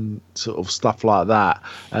rocket and sort of stuff like that.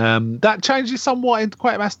 That changes somewhat in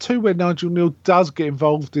Quatermass 2, where Nigel Kneale does get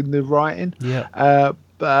involved in the writing.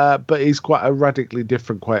 But he's quite a radically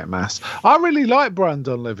different Quatermass. I really like Brian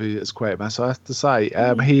Donlevy as Quatermass, I have to say.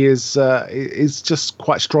 He is just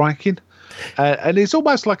quite striking. And it's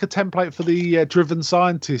almost like a template for the driven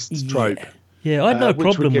scientist trope. Yeah, I had no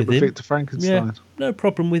problem with him. Victor Frankenstein. Yeah, no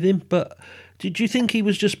problem with him. But did you think he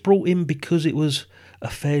was just brought in because it was a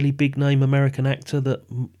fairly big name American actor that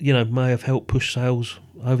may have helped push sales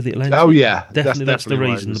over the Atlantic? Oh yeah, definitely that's the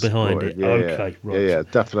reason behind it. Okay, right. Yeah,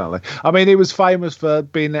 definitely. I mean, he was famous for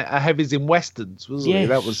being a heavies in westerns, wasn't he?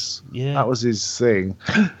 That was his thing.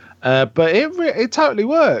 But it totally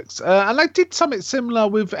works. And they did something similar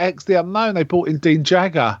with X the Unknown. They brought in Dean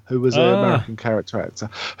Jagger, who was an American character actor,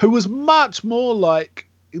 who was much more like,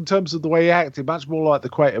 in terms of the way he acted, much more like the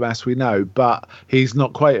Quatermass we know, but he's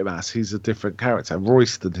not Quatermass. He's a different character.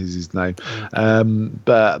 Royston is his name.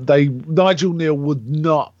 But Nigel Kneale would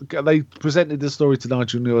not. They presented the story to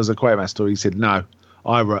Nigel Kneale as a Quatermass story. He said no.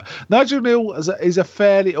 Nigel Kneale is a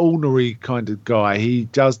fairly ornery kind of guy. He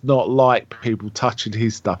does not like people touching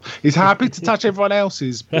his stuff. He's happy to touch everyone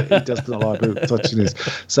else's, but he does not like people touching his.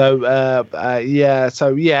 So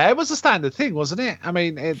it was a standard thing, wasn't it? I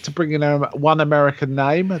mean, to bring in one American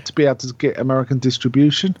name to be able to get American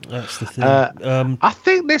distribution. That's the thing. I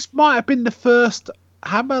think this might have been the first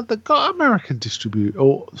Hammer that got American distribution,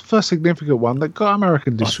 or first significant one that got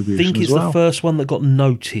American distribution. I think it's the first one that got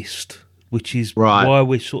noticed, which is why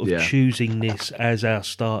we're sort of choosing this as our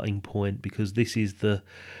starting point, because this is the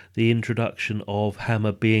introduction of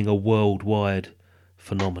Hammer being a worldwide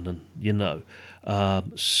phenomenon.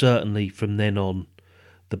 Certainly from then on,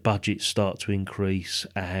 the budgets start to increase,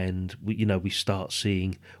 and we start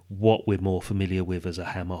seeing what we're more familiar with as a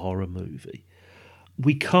Hammer horror movie.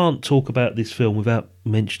 We can't talk about this film without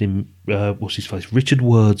mentioning Richard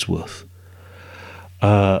Wordsworth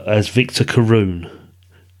as Victor Carroon.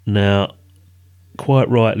 Now, quite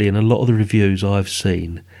rightly, in a lot of the reviews I've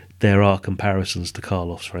seen, there are comparisons to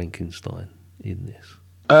Karloff's Frankenstein in this.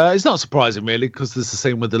 It's not surprising, really, because there's the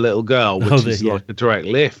scene with the little girl, which is like a direct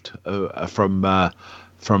lift from the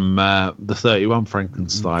 31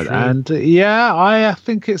 Frankenstein. True. And I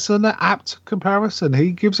think it's an apt comparison.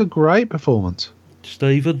 He gives a great performance.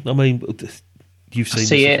 Stephen, I mean, you've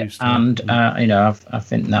seen it, and I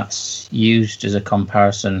think that's used as a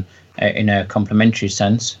comparison in a complimentary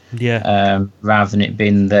sense. Yeah. Rather than it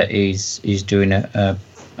being that he's doing a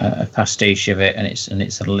a pastiche of it, and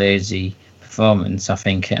it's a lazy performance. I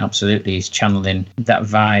think it absolutely is channeling that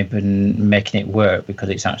vibe and making it work because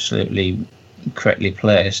it's absolutely correctly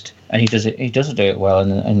placed, and he does do it well.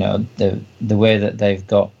 And you know, the way that they've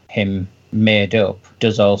got him made up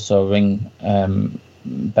does also ring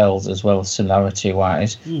bells as well, similarity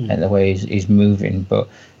wise, and the way he's moving. But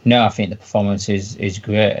no, I think the performance is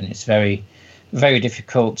great, and it's very, very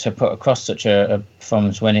difficult to put across such a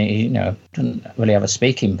performance when he, you know, doesn't really have a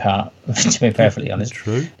speaking part, to be perfectly honest.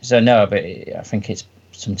 True. So no, but I think it's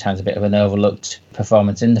sometimes a bit of an overlooked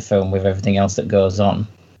performance in the film with everything else that goes on.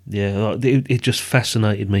 Yeah, it just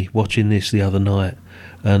fascinated me watching this the other night,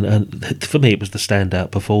 and for me it was the standout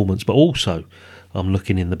performance. But also, I'm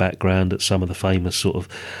looking in the background at some of the famous sort of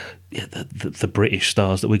the British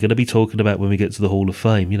stars that we're going to be talking about when we get to the Hall of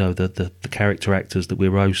Fame. You know, the character actors that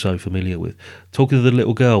we're oh so familiar with. Talking to the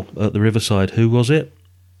little girl at the Riverside, who was it?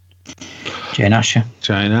 Jane Asher.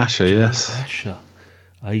 Jane Asher, yes. Asher,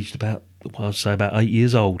 aged about, I'd say about 8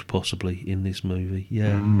 years old, possibly in this movie.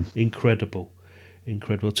 Yeah, incredible.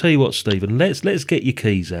 I'll tell you what, Stephen, let's get your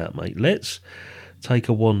keys out, mate. Let's take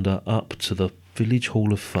a wander up to the Village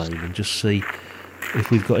Hall of Fame and just see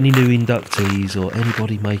if we've got any new inductees or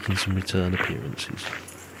anybody making some return appearances.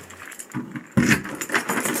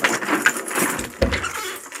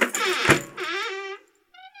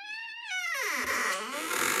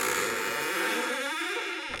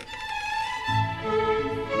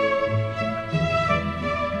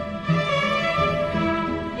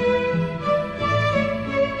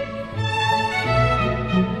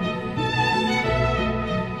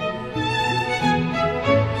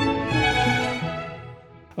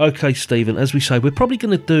 Okay, Stephen, as we say, we're probably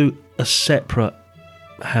going to do a separate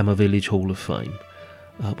Hammer Village Hall of Fame.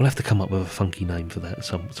 We'll have to come up with a funky name for that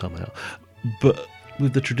somehow. But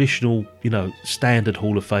with the traditional, you know, standard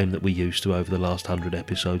Hall of Fame that we're used to over the last 100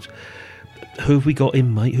 episodes, who have we got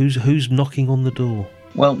in, mate? Who's knocking on the door?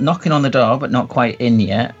 Well, knocking on the door, but not quite in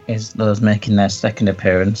yet, is those making their second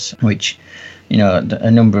appearance, which, you know,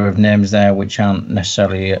 a number of names there which aren't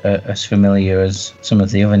necessarily as familiar as some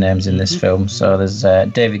of the other names in this film. So there's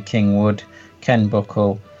David Kingwood, Ken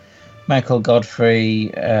Buckle, Michael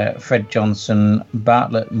Godfrey, Fred Johnson,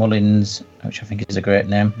 Bartlett Mullins, which I think is a great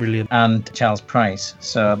name. Brilliant. And Charles Price.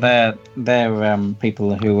 So they're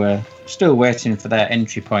people who are still waiting for their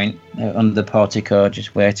entry point under the portico,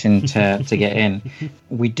 just waiting to get in.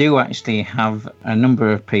 We do actually have a number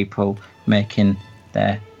of people making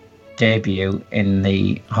their debut in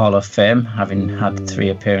the Hall of Fame, having had 3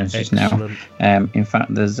 appearances Excellent. now. In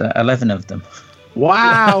fact, there's 11 of them.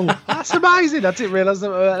 Wow, that's amazing! I didn't realise there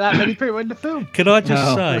were that many people in the film. Can I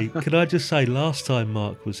just say, last time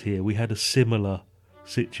Mark was here, we had a similar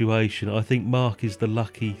situation. I think Mark is the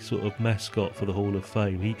lucky sort of mascot for the Hall of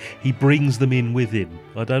Fame. He brings them in with him.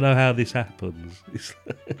 I don't know how this happens.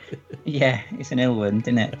 Yeah, it's an ill one,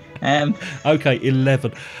 isn't it? Okay,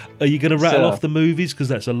 11. Are you going to rattle off the movies? Because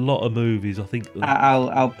that's a lot of movies, I think.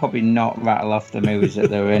 I'll probably not rattle off the movies that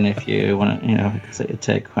they're in if you want to, you know, because it'll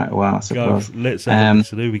take quite a while, I suppose. Go, let's have a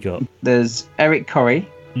listen. Who we got? There's Eric Corrie,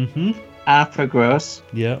 Arthur Gross,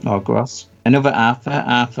 Gross, another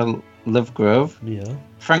Arthur Lovegrove,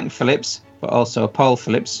 Frank Phillips, but also Paul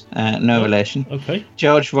Phillips, no relation. Okay.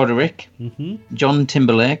 George Roderick, John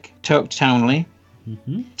Timberlake, Toke Townley,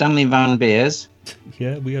 Stanley Van Beers.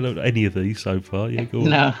 Yeah, we haven't had any of these so far. Yeah, go on.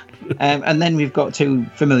 No. And then we've got 2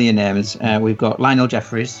 familiar names. We've got Lionel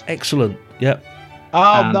Jeffries. Excellent. Yep.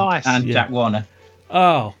 Oh, nice. And Jack Warner.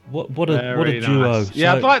 Oh, what a duo. Nice.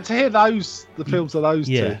 Yeah, I'd like to hear the films of those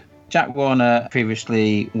 2. Jack Warner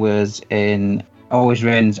previously was in Always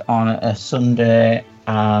Rains on a Sunday,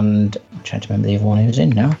 and I'm trying to remember the other one he was in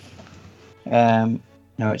now.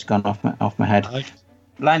 No, it's gone off my head. Okay.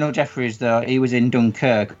 Lionel Jeffries, though, he was in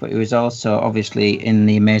Dunkirk, but he was also obviously in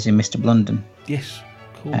The Amazing Mr. Blunden. Yes,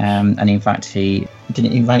 of course. And in fact, he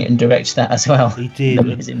didn't write and direct that as well. He did. The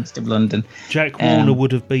Amazing Mr. Blunden. Jack Warner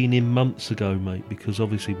would have been in months ago, mate, because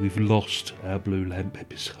obviously we've lost our Blue Lamp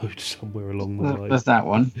episode somewhere along the way. Was that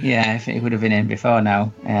one? Yeah, if it would have been in before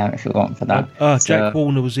now, if it wasn't for that. Jack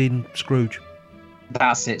Warner was in Scrooge.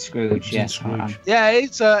 That's it, Scrooge. Yes. Scrooge. Yeah,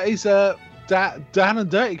 he's a down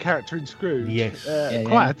and dirty character in Scrooge. Yes.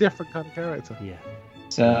 Quite a different kind of character. Yeah.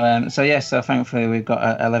 So thankfully we've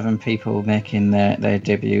got 11 people making their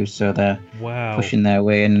debut, so they're pushing their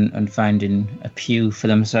way in and finding a pew for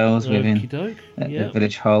themselves within the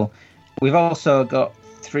Village Hall. We've also got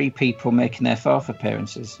 3 people making their 4th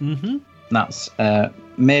appearances. Mm-hmm. That's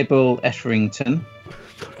Mabel Etherington.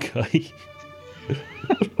 Okay.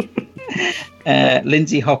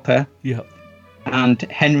 Lindsay Hopper. Yeah. And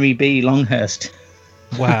Henry B. Longhurst.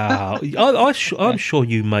 Wow. I'm sure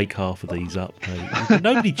you make half of these up, mate.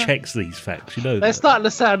 Nobody checks these facts, you know They're that. starting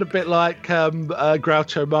to sound a bit like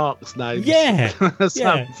Groucho Marx names. Yeah.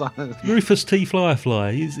 yeah. Sometimes. Rufus T.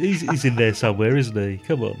 Firefly. He's in there somewhere, isn't he?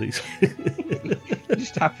 Come on. It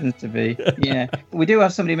just happens to be. Yeah. We do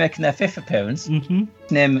have somebody making their 5th appearance. Mm-hmm.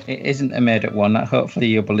 Name it isn't a made-up one. Hopefully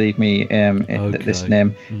you'll believe me that this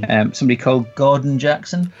name. Somebody called Gordon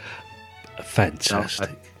Jackson. Fantastic.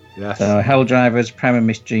 Yes. So Hell Drivers, Prime and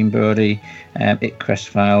Miss Jean Brody, It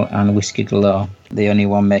Crestfile and Whiskey Galore. The only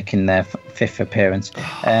one making their 5th appearance.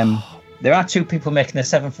 There are 2 people making their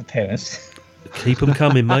 7th appearance. Keep them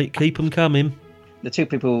coming, mate. Keep them coming. The 2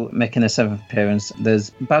 people making their 7th appearance. There's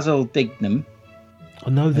Basil Dignam. I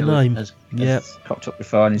know the name. Has cropped up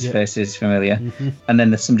before and his face is familiar. Mm-hmm. And then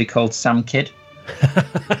there's somebody called Sam Kidd.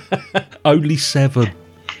 Only 7.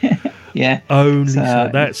 Yeah. Only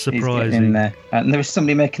 7. That's surprising. In there. And there is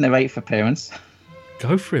somebody making their 8th appearance.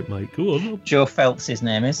 Go for it, mate. Go on. Joe Phelps, his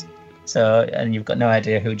name is. So, and you've got no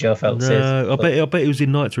idea who Joe Phelps is. No, I bet he was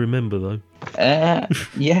in Night to Remember, though.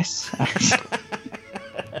 Yes.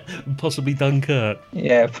 Possibly Dunkirk.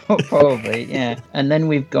 Yeah, probably, yeah. And then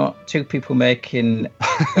we've got 2 people making...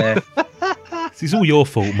 It's all your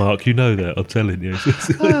fault, Mark. You know that. I'm telling you.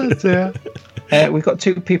 Oh, dear. We've got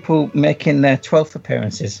 2 people making their 12th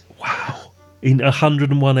appearances. Wow. In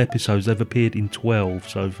 101 episodes, they've appeared in 12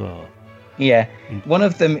 so far. Yeah. One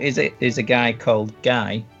of them is a guy called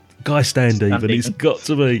Guy. Guy Standeven. It's got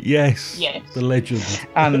to be. Yes. The legend.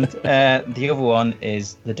 And the other one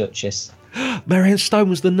is the Duchess. Marianne Stone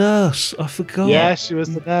was the nurse. I forgot. Yeah, she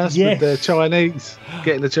was the nurse with the Chinese,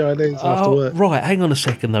 getting the Chinese after work. Right, hang on a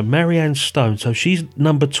second though. Marianne Stone, so she's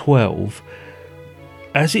number 12.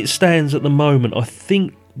 As it stands at the moment, I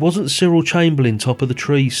think, wasn't Cyril Chamberlain top of the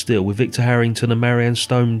tree still with Victor Harrington and Marianne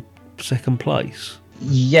Stone 2nd place?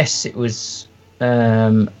 Yes, it was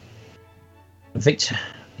Victor.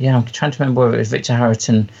 Yeah, I'm trying to remember whether it was Victor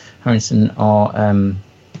Harrington or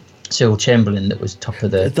Cyril Chamberlain that was top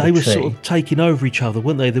of the They tree. were sort of taking over each other,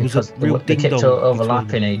 weren't they? There was a real they kept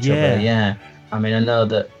overlapping each other. Yeah, I mean, I know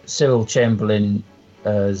that Cyril Chamberlain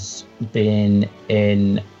has been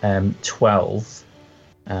in 12.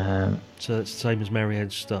 So it's the same as Marianne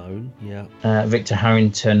Stone. Yeah. Victor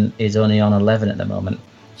Harrington is only on 11 at the moment.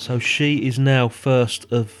 So she is now first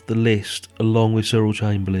of the list, along with Cyril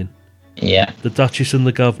Chamberlain. Yeah. The Duchess and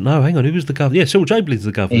the Governor. No, hang on. Who was the Governor? Yeah, Cyril Chamberlain's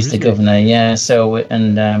the Governor. He's the Governor, yeah. So,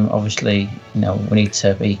 and obviously, we need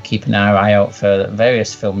to be keeping our eye out for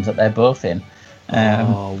various films that they're both in.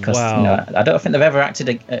 Because, wow. I don't think they've ever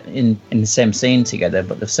acted in the same scene together,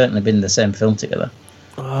 but they've certainly been in the same film together.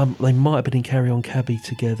 They might have been in Carry On Cabby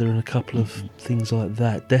together and a couple of things like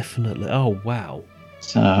that. Definitely. Oh, wow.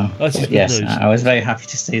 So, yes, I was very happy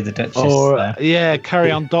to see the Duchess there.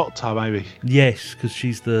 Carry On Doctor, maybe. Yes, because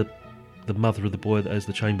she's the mother of the boy that has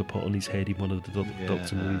the chamber pot on his head in one of the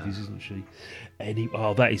Doctor movies, isn't she?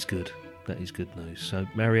 That is good. That is good news. So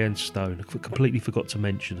Marianne Stone, I completely forgot to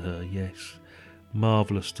mention her. Yes,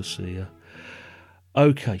 marvellous to see her.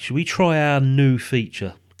 Okay, shall we try our new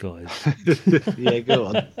feature, guys? Yeah, go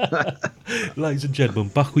on. Ladies and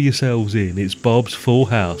gentlemen, buckle yourselves in. It's Bob's Full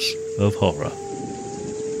House of Horror.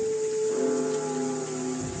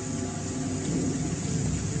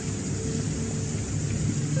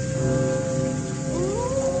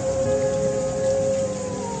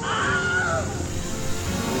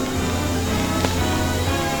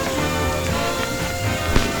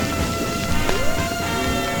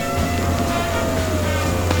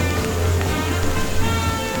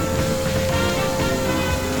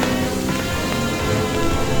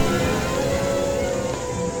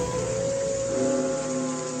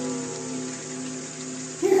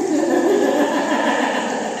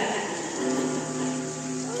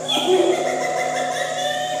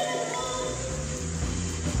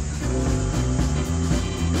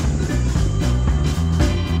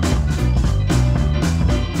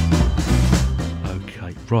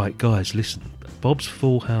 Right, guys, listen. Bob's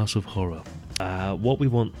Full House of Horror. What we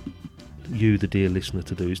want you, the dear listener,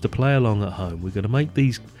 to do is to play along at home. We're going to make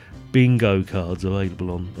these bingo cards available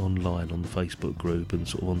online on the Facebook group and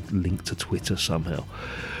sort of on link to Twitter somehow.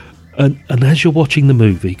 And as you're watching the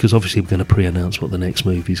movie, because obviously we're going to pre-announce what the next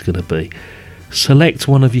movie is going to be, select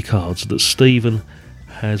one of your cards that Stephen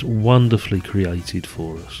has wonderfully created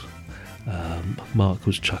for us. Mark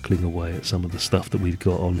was chuckling away at some of the stuff that we've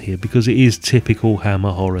got on here because it is typical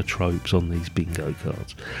Hammer horror tropes on these bingo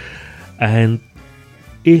cards. And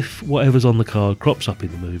if whatever's on the card crops up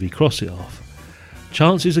in the movie, cross it off.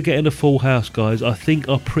 Chances of getting a full house, guys, I think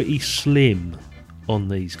are pretty slim on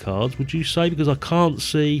these cards, would you say? Because I can't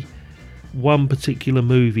see one particular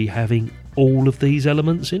movie having all of these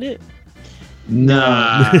elements in it?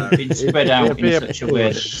 No, It's been spread out in such a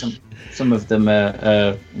way that some of them are,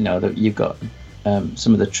 that you've got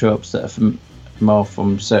some of the tropes that are more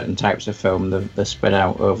from certain types of film. They're spread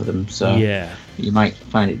out over them, so Yeah. you might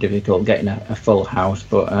find it difficult getting a full house,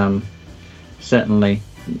 but certainly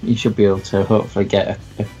you should be able to hopefully get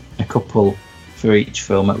a couple for each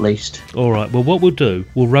film at least. All right, well, what we'll do,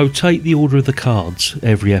 we'll rotate the order of the cards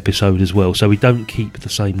every episode as well, so we don't keep the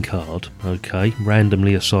same card, okay?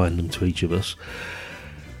 Randomly assign them to each of us.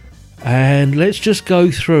 And let's just go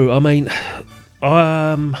through. I mean,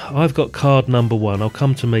 I've got card number 1. I'll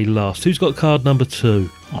come to me last. Who's got card number 2?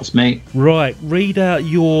 That's me. Right, read out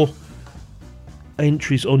your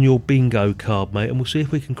entries on your bingo card, mate, and we'll see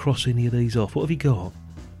if we can cross any of these off. What have you got?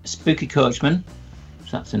 Spooky Coachman.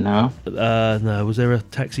 That's a no. No, was there a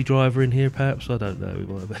taxi driver in here, perhaps? I don't know.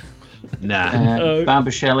 We might have... nah. No.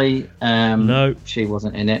 Barbara Shelley. No. She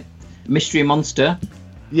wasn't in it. Mystery Monster.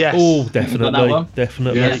 Yes. Oh, got that definitely. one?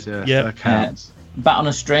 Definitely. Yes, Yep. that counts. Bat on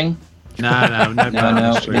a String. No,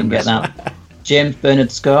 No, didn't get that. James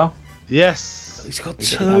Bernard Score. Yes. He's got We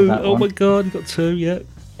didn't 2. have that Oh one. my god, he got 2, yeah.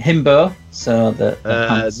 Himbo. So the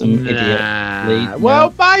handsome idiot lead.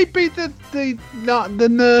 Well, No. maybe not the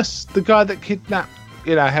nurse, the guy that kidnapped,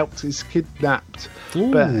 helped his kidnapped. Ooh.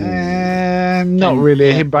 But not really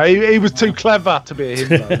a himbo. He was too clever to be a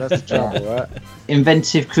himbo. That's the trouble, right?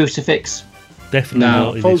 Inventive Crucifix. Definitely No, not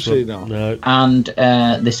in this unfortunately one. not. No.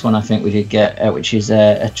 And this one I think we did get, which is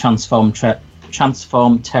a Transform Terror.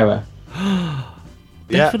 Yeah.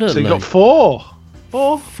 So Definitely. you got 4.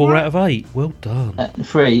 4. 4 out of 8. Well done.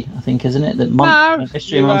 3, I think, isn't it? No.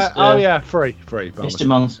 Mystery Monster. Oh yeah, 3. Mystery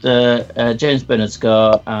Monster, James Bernard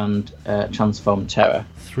Score, and Transform Terror.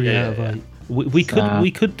 3 out of 8.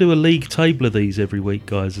 We could do a league table of these every week,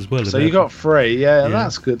 guys, as well. So you got 3. Yeah, Yeah.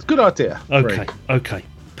 that's good. Good idea. Okay.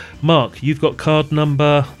 Mark, you've got card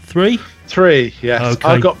number 3. 3, yes. Okay.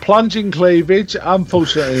 I've got plunging cleavage.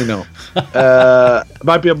 Unfortunately, not.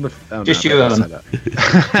 Maybe I'm the. Oh, Just no, your I own. can't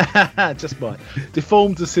say that. Just mine.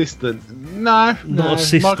 Deformed assistant. No. Not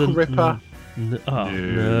assistant. Michael Ripper.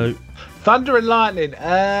 No. Thunder and Lightning.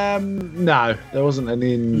 No, there wasn't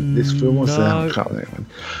any in this film, was there? No. I can't think of one.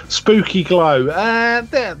 Spooky Glow.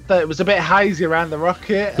 It was a bit hazy around the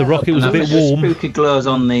rocket. The rocket was a And bit the warm. Spooky glows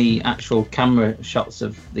on the actual camera shots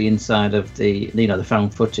of the inside of the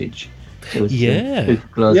found footage. There was some Yeah. spooky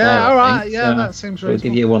glows Yeah, there, I all right, think, yeah, so that seems we'll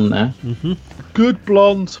give reasonable. you one there. Good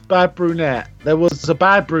blonde, bad brunette. There was a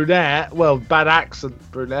bad brunette, well, bad accent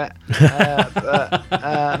brunette.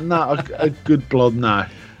 Not a good blonde, no.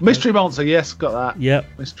 Mystery Monster, yes, got that. Yep.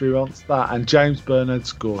 Mystery Monster and James Bernard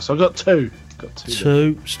Score. So I got 2. Got 2.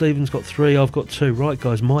 2. Stephen's got 3. I've got 2. Right,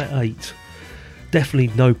 guys, my 8.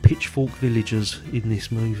 Definitely no Pitchfork Villagers in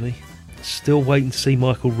this movie. Still waiting to see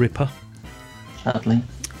Michael Ripper. Sadly.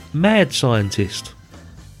 Mad Scientist.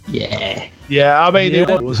 Yeah. Yeah, I mean, Yeah.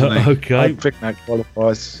 it was, wasn't he? Okay. I think that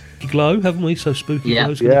qualifies. Glow, haven't we? So Spooky Yeah.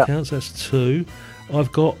 Glow's going to Yeah. count. So that's 2.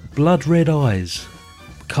 I've got Blood Red Eyes.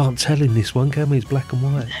 Can't tell in this one, can we? It's black and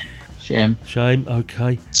white. Shame. Shame.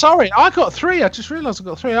 Okay. Sorry, I got 3. I just realised I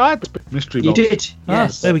got 3. I had Mystery You Monster. did.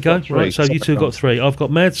 Yes. There we go. got 3. Right, so you two got Sorry. 3. I've got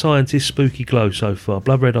Mad Scientist, Spooky Glow so far.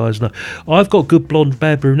 Blood Red Eyes, no. I've got Good Blonde,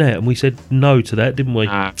 Bad Brunette, and we said no to that, didn't we?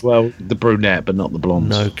 Well, the brunette, but not the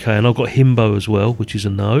blonde. Okay, and I've got Himbo as well, which is a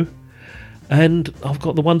no. And I've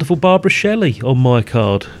got the wonderful Barbara Shelley on my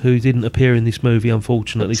card, who didn't appear in this movie,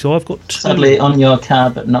 unfortunately. So I've got 2. Sadly on your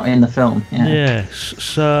card, but not in the film. Yeah. Yes,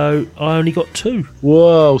 so I only got 2.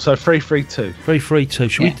 Whoa, so 3-3-2.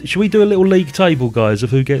 3-3-2. Yeah. Should we do a little league table, guys, of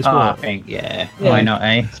who gets I what? think, why not,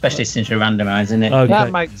 eh? Especially since you're randomising it. Okay.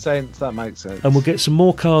 That makes sense. And we'll get some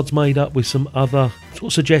more cards made up with some other sort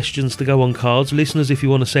of suggestions to go on cards. Listeners, if you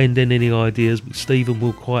want to send in any ideas, Stephen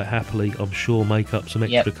will quite happily, I'm sure, make up some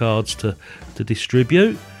extra cards to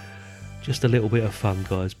distribute. Just a little bit of fun,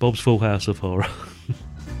 guys. Bob's Full House of Horror.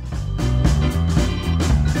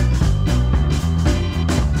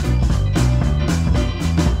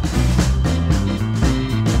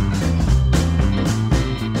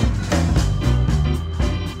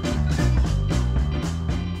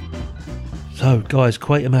 So, guys,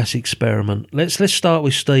 Quatermass Experiment. Let's start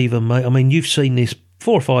with Stephen, mate. I mean, you've seen this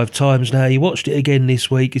 4 or 5 times now. You watched it again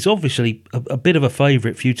this week. It's obviously a bit of a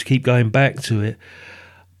favourite for you to keep going back to it.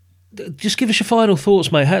 Just give us your final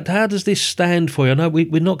thoughts, mate. How does this stand for you? I know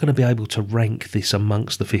we're not going to be able to rank this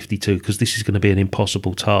amongst the 52 because this is going to be an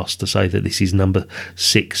impossible task to say that this is number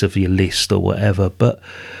 6 of your list or whatever. But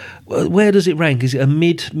where does it rank? Is it a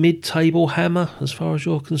mid-table hammer as far as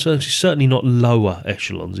you're concerned? It's certainly not lower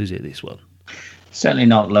echelons, is it, this one? Certainly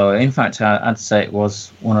not lower. In fact, I'd say it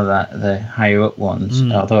was one of the higher up ones,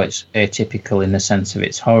 although it's atypical in the sense of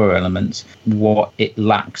its horror elements. What it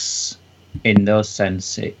lacks in those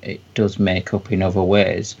sense, it does make up in other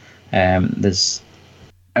ways. There's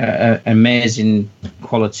amazing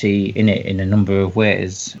quality in it in a number of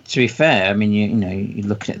ways. To be fair, I mean, you know, you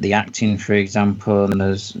look at the acting, for example, and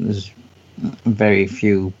there's very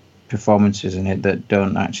few performances in it that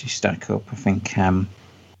don't actually stack up. I think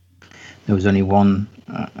there was only one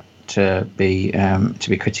to be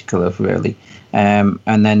critical of, really, and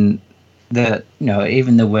then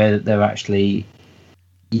even the way that they're actually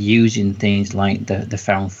using things like the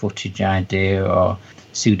found footage idea or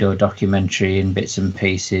pseudo documentary in bits and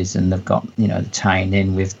pieces, and they've got, you know, tying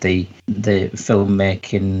in with the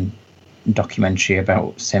filmmaking documentary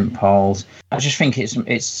about St. Paul's. I just think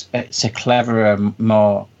it's a cleverer,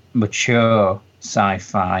 more mature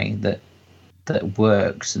sci-fi that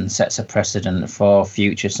works and sets a precedent for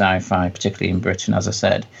future sci-fi, particularly in Britain, as I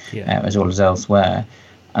said, as well as elsewhere.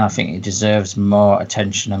 And I think it deserves more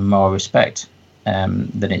attention and more respect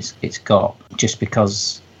than it's got, just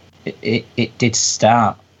because it did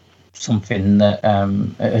start something that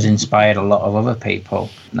has inspired a lot of other people.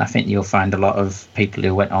 And I think you'll find a lot of people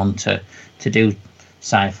who went on to do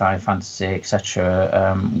sci-fi, fantasy,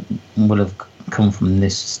 etc. Will have come from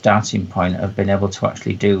this starting point of being able to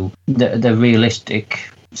actually do the realistic,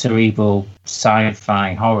 cerebral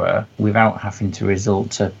sci-fi horror without having to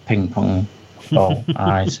resort to ping pong ball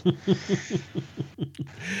eyes.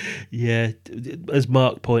 Yeah, as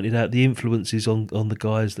Mark pointed out, the influences on the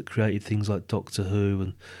guys that created things like Doctor Who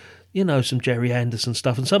and, you know, some Jerry Anderson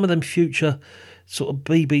stuff, and some of them future sort of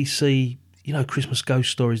BBC, you know, Christmas ghost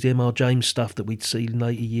stories, the M.R. James stuff that we'd see in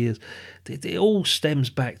later years. It all stems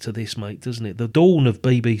back to this, mate, doesn't it? The dawn of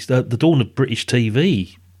BBC, the dawn of British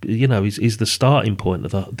TV, you know, is the starting point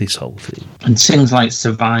of this whole thing. And things like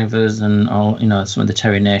Survivors and all, you know, some of the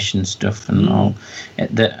Terry Nation stuff and all,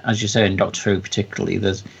 that, as you say, in Doctor Who particularly,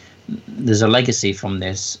 there's a legacy from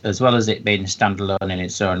this, as well as it being standalone in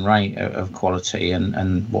its own right of quality,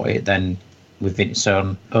 and what it then, within its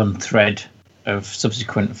own thread of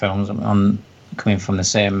subsequent films on coming from the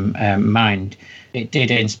same mind, it did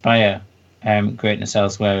inspire greatness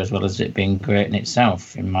elsewhere, as well as it being great in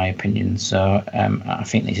itself, in my opinion. So I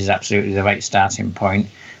think this is absolutely the right starting point,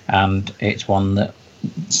 and it's one that,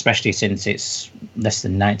 especially since it's less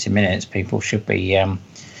than 90 minutes, people should be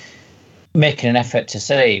making an effort to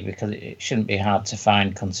see, because it shouldn't be hard to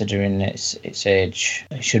find considering its age.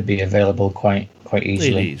 It should be available quite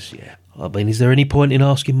easily. It is, yeah. I mean, is there any point in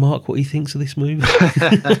asking Mark what he thinks of this movie?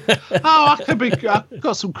 I've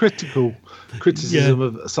got some criticism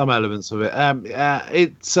of some elements of it.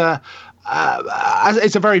 It's a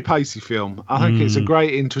very pacey film. I think it's a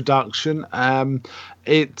great introduction.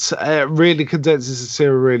 It really condenses the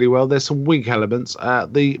series really well. There's some weak elements.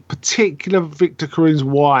 The particular Victor Carroon's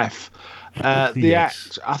wife,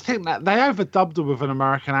 Yes. I think that they overdubbed her with an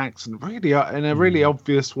American accent, really in a really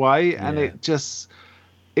obvious way, and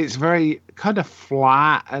it's very kind of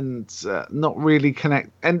flat and not really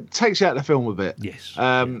and takes you out of the film a bit. Yes.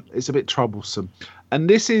 It's a bit troublesome. And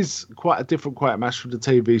this is quite a different Quiet Mass from the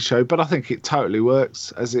TV show, but I think it totally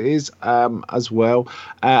works as it is as well.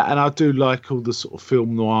 And I do like all the sort of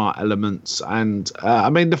film noir elements. And I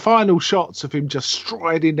mean, the final shots of him just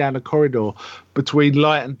striding down a corridor between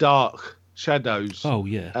light and dark shadows. Oh,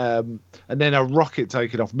 yeah. And then a rocket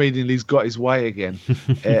taking off, meaning he's got his way again.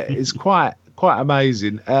 It's quite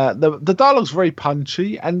amazing. The dialogue's very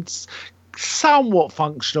punchy and somewhat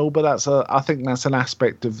functional, but I think that's an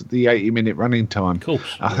aspect of the 80-minute running time. Of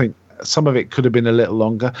course. I think some of it could have been a little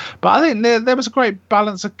longer, but I think there was a great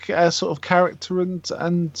balance of sort of character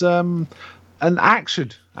and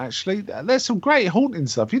action. Actually, there's some great haunting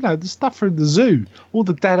stuff. You know, the stuff from the zoo, all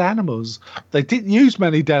the dead animals. They didn't use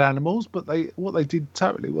many dead animals, but what they did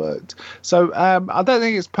totally worked. So I don't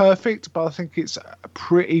think it's perfect, but I think it's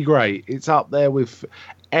pretty great. It's up there with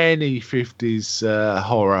any 50s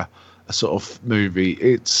horror sort of movie.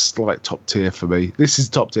 It's like top tier for me. This is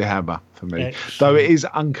top tier Hammer for me. Excellent. Though it is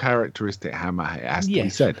uncharacteristic Hammer, it has to be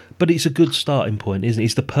said. But it's a good starting point, isn't it?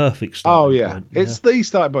 It's the perfect starting point. It's the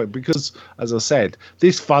starting point because, as I said,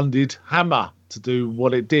 this funded Hammer to do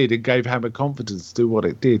what it did and gave Hammer confidence to do what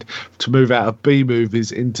it did, to move out of B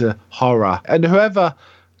movies into horror. And whoever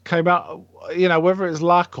came out, you know, whether it's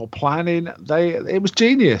luck or planning, it was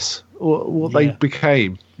genius what they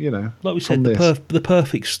became, you know. Like we said, the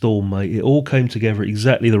perfect storm, mate. It all came together at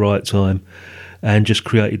exactly the right time and just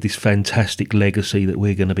created this fantastic legacy that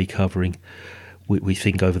we're going to be covering we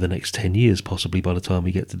think over the next 10 years, possibly by the time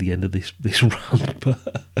we get to the end of this run.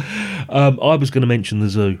 But I was going to mention the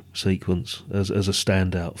zoo sequence as a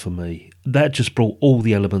standout for me. That just brought all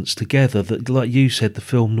the elements together. That, like you said, the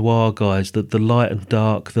film noir guys, the light and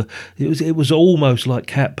dark. It was almost like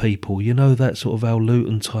Cat People, you know, that sort of Al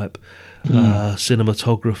Luton type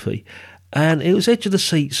cinematography. And it was edge of the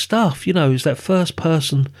seat stuff, you know. It's that first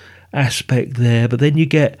person aspect there, but then you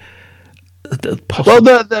get.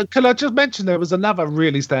 Can I just mention there was another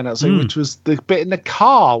really standout scene, which was the bit in the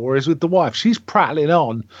car where he's with the wife. She's prattling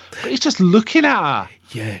on, but he's just looking at her.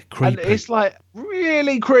 Yeah, creepy. And it's like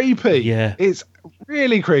really creepy. Yeah. It's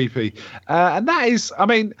really creepy. And that is, I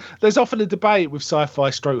mean, there's often a debate with sci-fi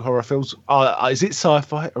stroke horror films. Is it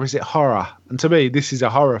sci-fi or is it horror? And to me, this is a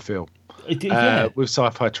horror film. With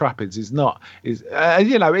sci-fi trappings. It's not. It's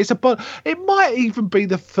it might even be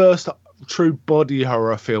the first true body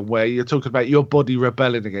horror film where you're talking about your body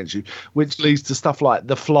rebelling against you, which leads to stuff like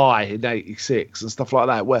The Fly in '86 and stuff like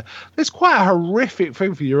that, where there's quite a horrific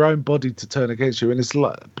thing for your own body to turn against you, and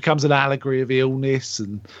it becomes an allegory of illness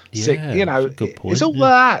and sick. You know, it's all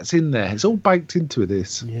that's in there. It's all baked into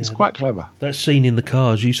this. Yeah, it's quite clever. That scene in the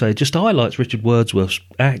car, as you say, just highlights Richard Wordsworth's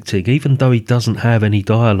acting, even though he doesn't have any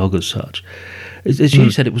dialogue as such. As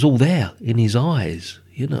you said, it was all there in his eyes.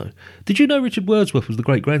 You know, did you know Richard Wordsworth was the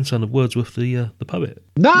great grandson of Wordsworth, the poet?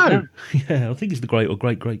 No. Yeah, I think he's the great or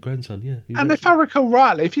great grandson. Yeah. And if I recall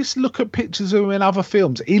rightly, if you look at pictures of him in other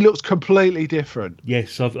films, he looks completely different.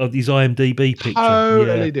 Yes, of his IMDb picture.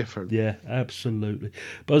 Totally different. Yeah, absolutely.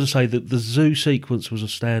 But as I say, the zoo sequence was a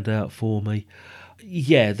standout for me.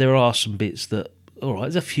 Yeah, there are some bits that, all right,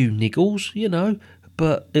 there's a few niggles, you know,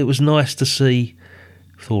 but it was nice to see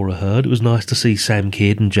Thora Hird. It was nice to see Sam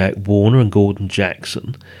Kidd and Jack Warner and Gordon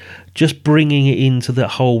Jackson just bringing it into that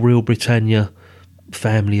whole Real Britannia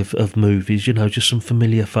family of movies, you know, just some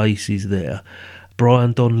familiar faces there.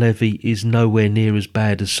 Brian Donlevy is nowhere near as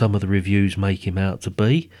bad as some of the reviews make him out to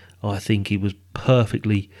be. I think he was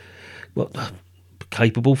perfectly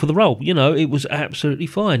capable for the role. You know, it was absolutely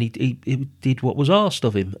fine. He did what was asked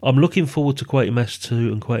of him. I'm looking forward to Quatermass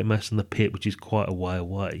 2 and Quatermass in the Pit, which is quite a way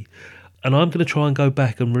away. And I'm going to try and go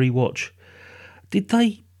back and rewatch. Did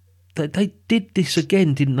they did this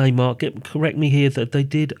again, didn't they, Mark? Correct me here, that they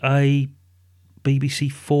did a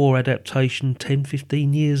BBC 4 adaptation 10,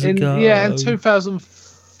 15 years ago. Yeah, in 2005.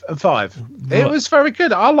 Right. It was very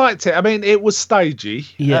good. I liked it. I mean, it was stagey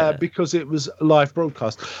because it was live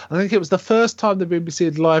broadcast. I think it was the first time the BBC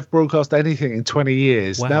had live broadcast anything in 20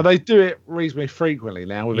 years. Wow. Now, they do it reasonably frequently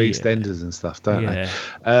now with EastEnders and stuff, don't they?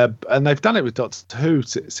 And they've done it with Doctor Who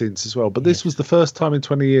since as well. But this was the first time in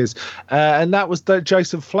 20 years. And that was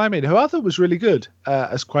Jason Fleming, who I thought was really good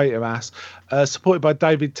as Quatermass, supported by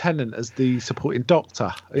David Tennant as the supporting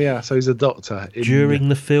doctor. Yeah, so he's a doctor. During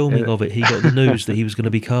the filming of it, he got the news that he was going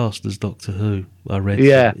to be cast as Doctor Who. I read.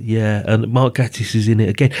 Yeah, and Mark Gatiss is in it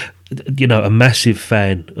again. You know, a massive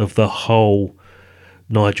fan of the whole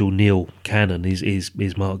Nigel Neal canon is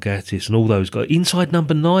Mark Gatiss and all those guys. Inside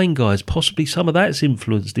Number 9 guys, possibly some of that's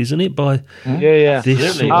influenced, isn't it? By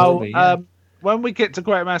this. When we get to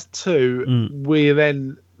Quatermass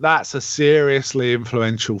 2, that's a seriously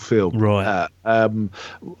influential film, right?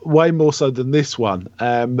 Way more so than this one.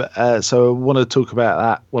 So I want to talk about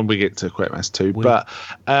that when we get to Quatermass 2. But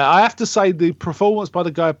I have to say the performance by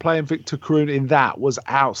the guy playing Victor Kron in that was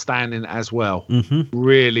outstanding as well. Mm-hmm.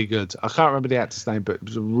 Really good. I can't remember the actor's name, but it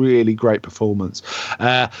was a really great performance.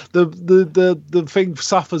 The thing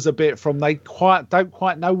suffers a bit from they don't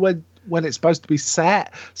quite know when it's supposed to be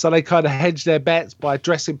set, so they kind of hedge their bets by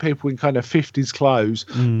dressing people in kind of 50s clothes,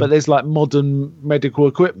 but there's like modern medical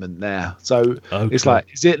equipment there, so it's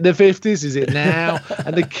like, is it the 50s, is it now?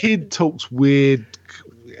 And the kid talks weird.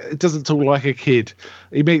 It doesn't talk like a kid.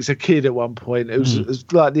 He meets a kid at one point. It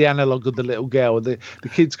was like the analogue of the little girl. The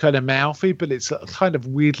kid's kind of mouthy, but it's kind of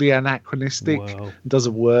weirdly anachronistic. Wow. It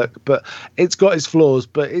doesn't work, but it's got its flaws.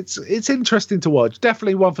 But it's interesting to watch.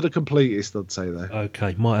 Definitely one for the completist, I'd say, though.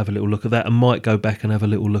 Okay, might have a little look at that, and might go back and have a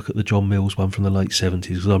little look at the John Mills one from the late 70s,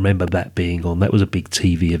 because I remember that being on. That was a big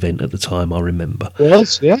TV event at the time, I remember. It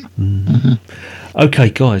was, yeah. Mm-hmm. Okay,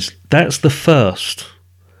 guys, that's the first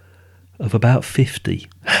of about 50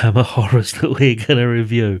 Hammer horrors that we're going to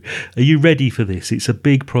review. Are you ready for this? It's a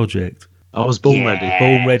big project. I was born ready.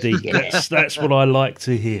 Born ready. That's what I like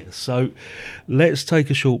to hear. So let's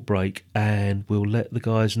take a short break and we'll let the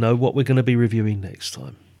guys know what we're going to be reviewing next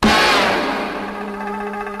time.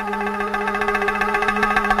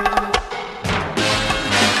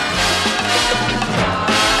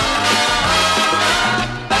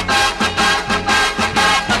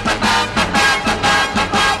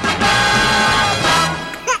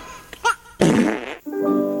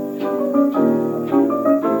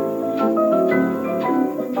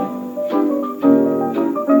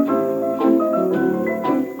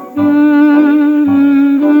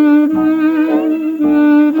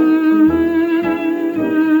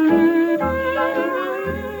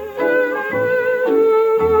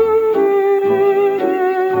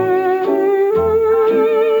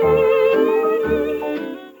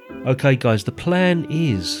 Okay, guys, the plan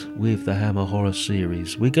is with the Hammer Horror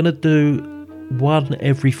series, we're going to do one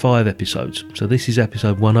every 5 episodes. So this is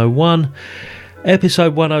episode 101.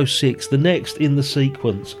 Episode 106, the next in the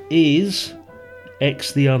sequence is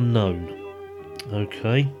X the Unknown.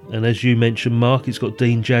 Okay, and as you mentioned, Mark, it's got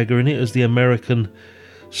Dean Jagger in it as the American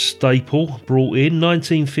staple brought in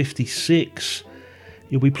 1956.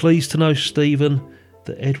 You'll be pleased to know, Stephen,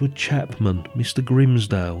 that Edward Chapman, Mr.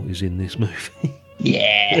 Grimsdale, is in this movie.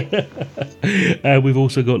 Yeah. And we've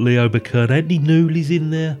also got Leo McKern. Anthony Newley's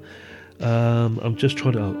in there. I'm just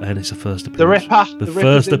trying to... Oh, and it's a first appearance. The Ripper. The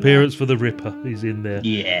first appearance for the Ripper is in there.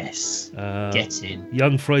 Yes. Get in.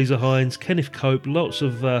 Young Fraser Hines, Kenneth Cope, lots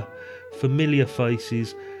of familiar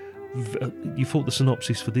faces. You thought the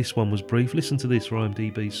synopsis for this one was brief. Listen to this,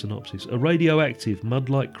 IMDb's synopsis. A radioactive,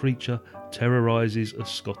 mud-like creature terrorises a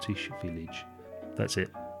Scottish village. That's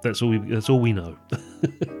it. That's all we know.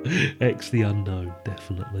 X the Unknown,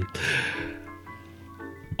 definitely.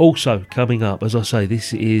 Also, coming up, as I say,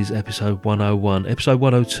 this is episode 101. Episode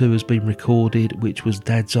 102 has been recorded, which was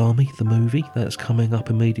Dad's Army, the movie. That's coming up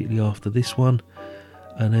immediately after this one.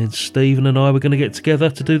 And then Stephen and I were going to get together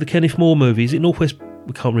to do the Kenneth More movie. Is it Northwest...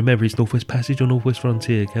 We can't remember, it's Northwest Passage or Northwest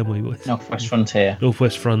Frontier, can we? Northwest Frontier.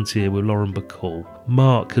 Northwest Frontier with Lauren Bacall.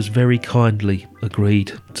 Mark has very kindly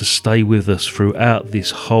agreed to stay with us throughout this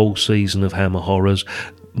whole season of Hammer Horrors.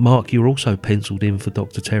 Mark, you're also penciled in for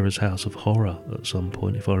Dr. Terror's House of Horror at some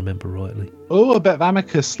point, if I remember rightly. Oh, a bit of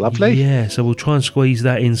Amicus, lovely. Yeah, so we'll try and squeeze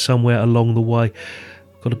that in somewhere along the way.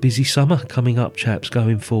 Got a busy summer coming up, chaps,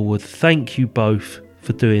 going forward. Thank you both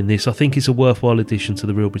for doing this. I think it's a worthwhile addition to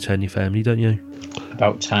the Real Britannia family, don't you?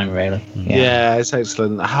 About time, really. Yeah, it's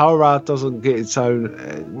excellent. Horror doesn't get its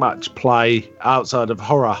own much play outside of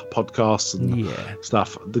horror podcasts and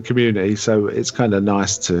stuff, the community, so it's kind of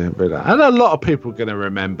nice to read that. And a lot of people are going to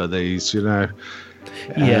remember these, you know.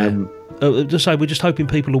 Yeah. Just say, we're just hoping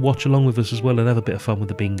people will watch along with us as well and have a bit of fun with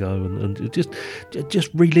the bingo and just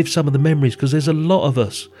relive some of the memories, because there's a lot of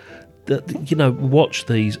us that, you know, watch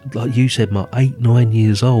these, like you said, Mark, 8-9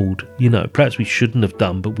 years old. You know, perhaps we shouldn't have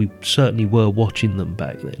done, but we certainly were watching them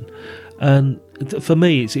back then. And for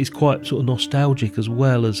me, it's quite sort of nostalgic as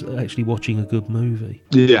well as actually watching a good movie.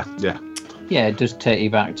 Yeah. Yeah, it does take you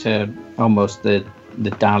back to almost the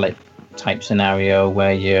Dalek type scenario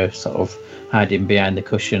where you're sort of hiding behind the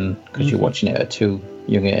cushion because you're watching it at too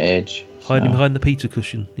young an age. Hiding behind the pizza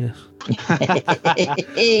cushion, yes.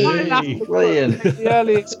 Brilliant. The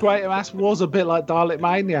early It's Greater Mass was a bit like Dalek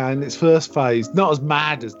Mania in its first phase. Not as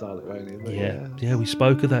mad as Dalek Mania. But yeah, we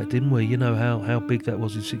spoke of that, didn't we? You know how big that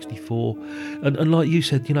was in 64. And like you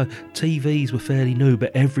said, you know, TVs were fairly new,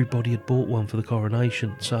 but everybody had bought one for the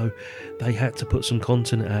coronation, so they had to put some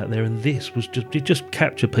content out there, and this was just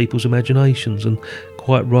capture people's imaginations, and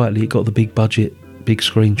quite rightly it got the big budget, big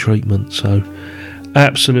screen treatment. So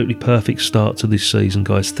absolutely perfect start to this season,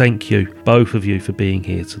 guys. Thank you, both of you, for being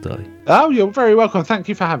here today. Oh, you're very welcome. Thank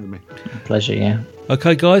you for having me. Pleasure, yeah.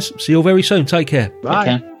 Okay, guys, see you all very soon. Take care. Bye.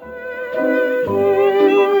 Okay.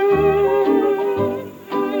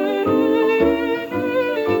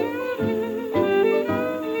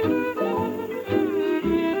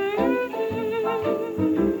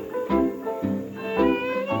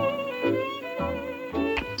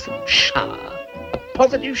 Shower. A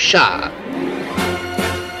positive shower.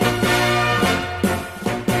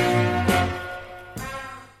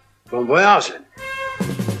 Bon voyage.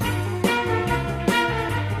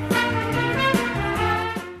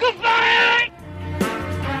 Goodbye!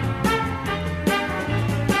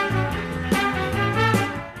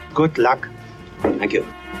 Good luck. Thank you.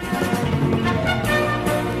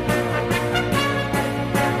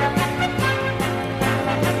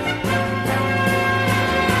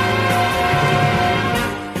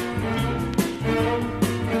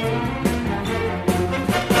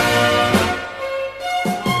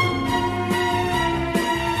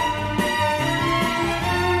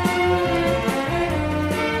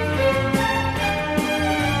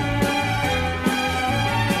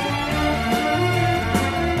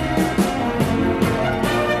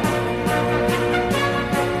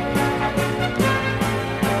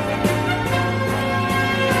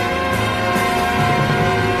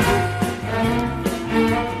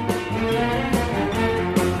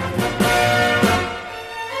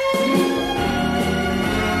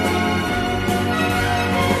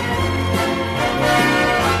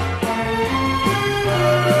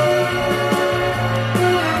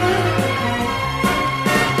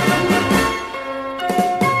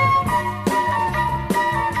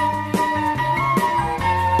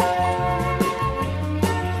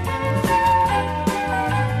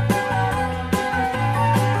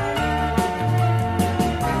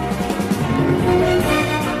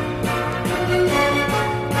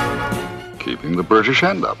 the British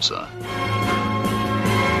end up, sir?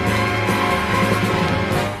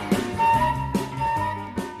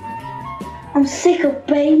 I'm sick of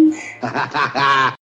beans.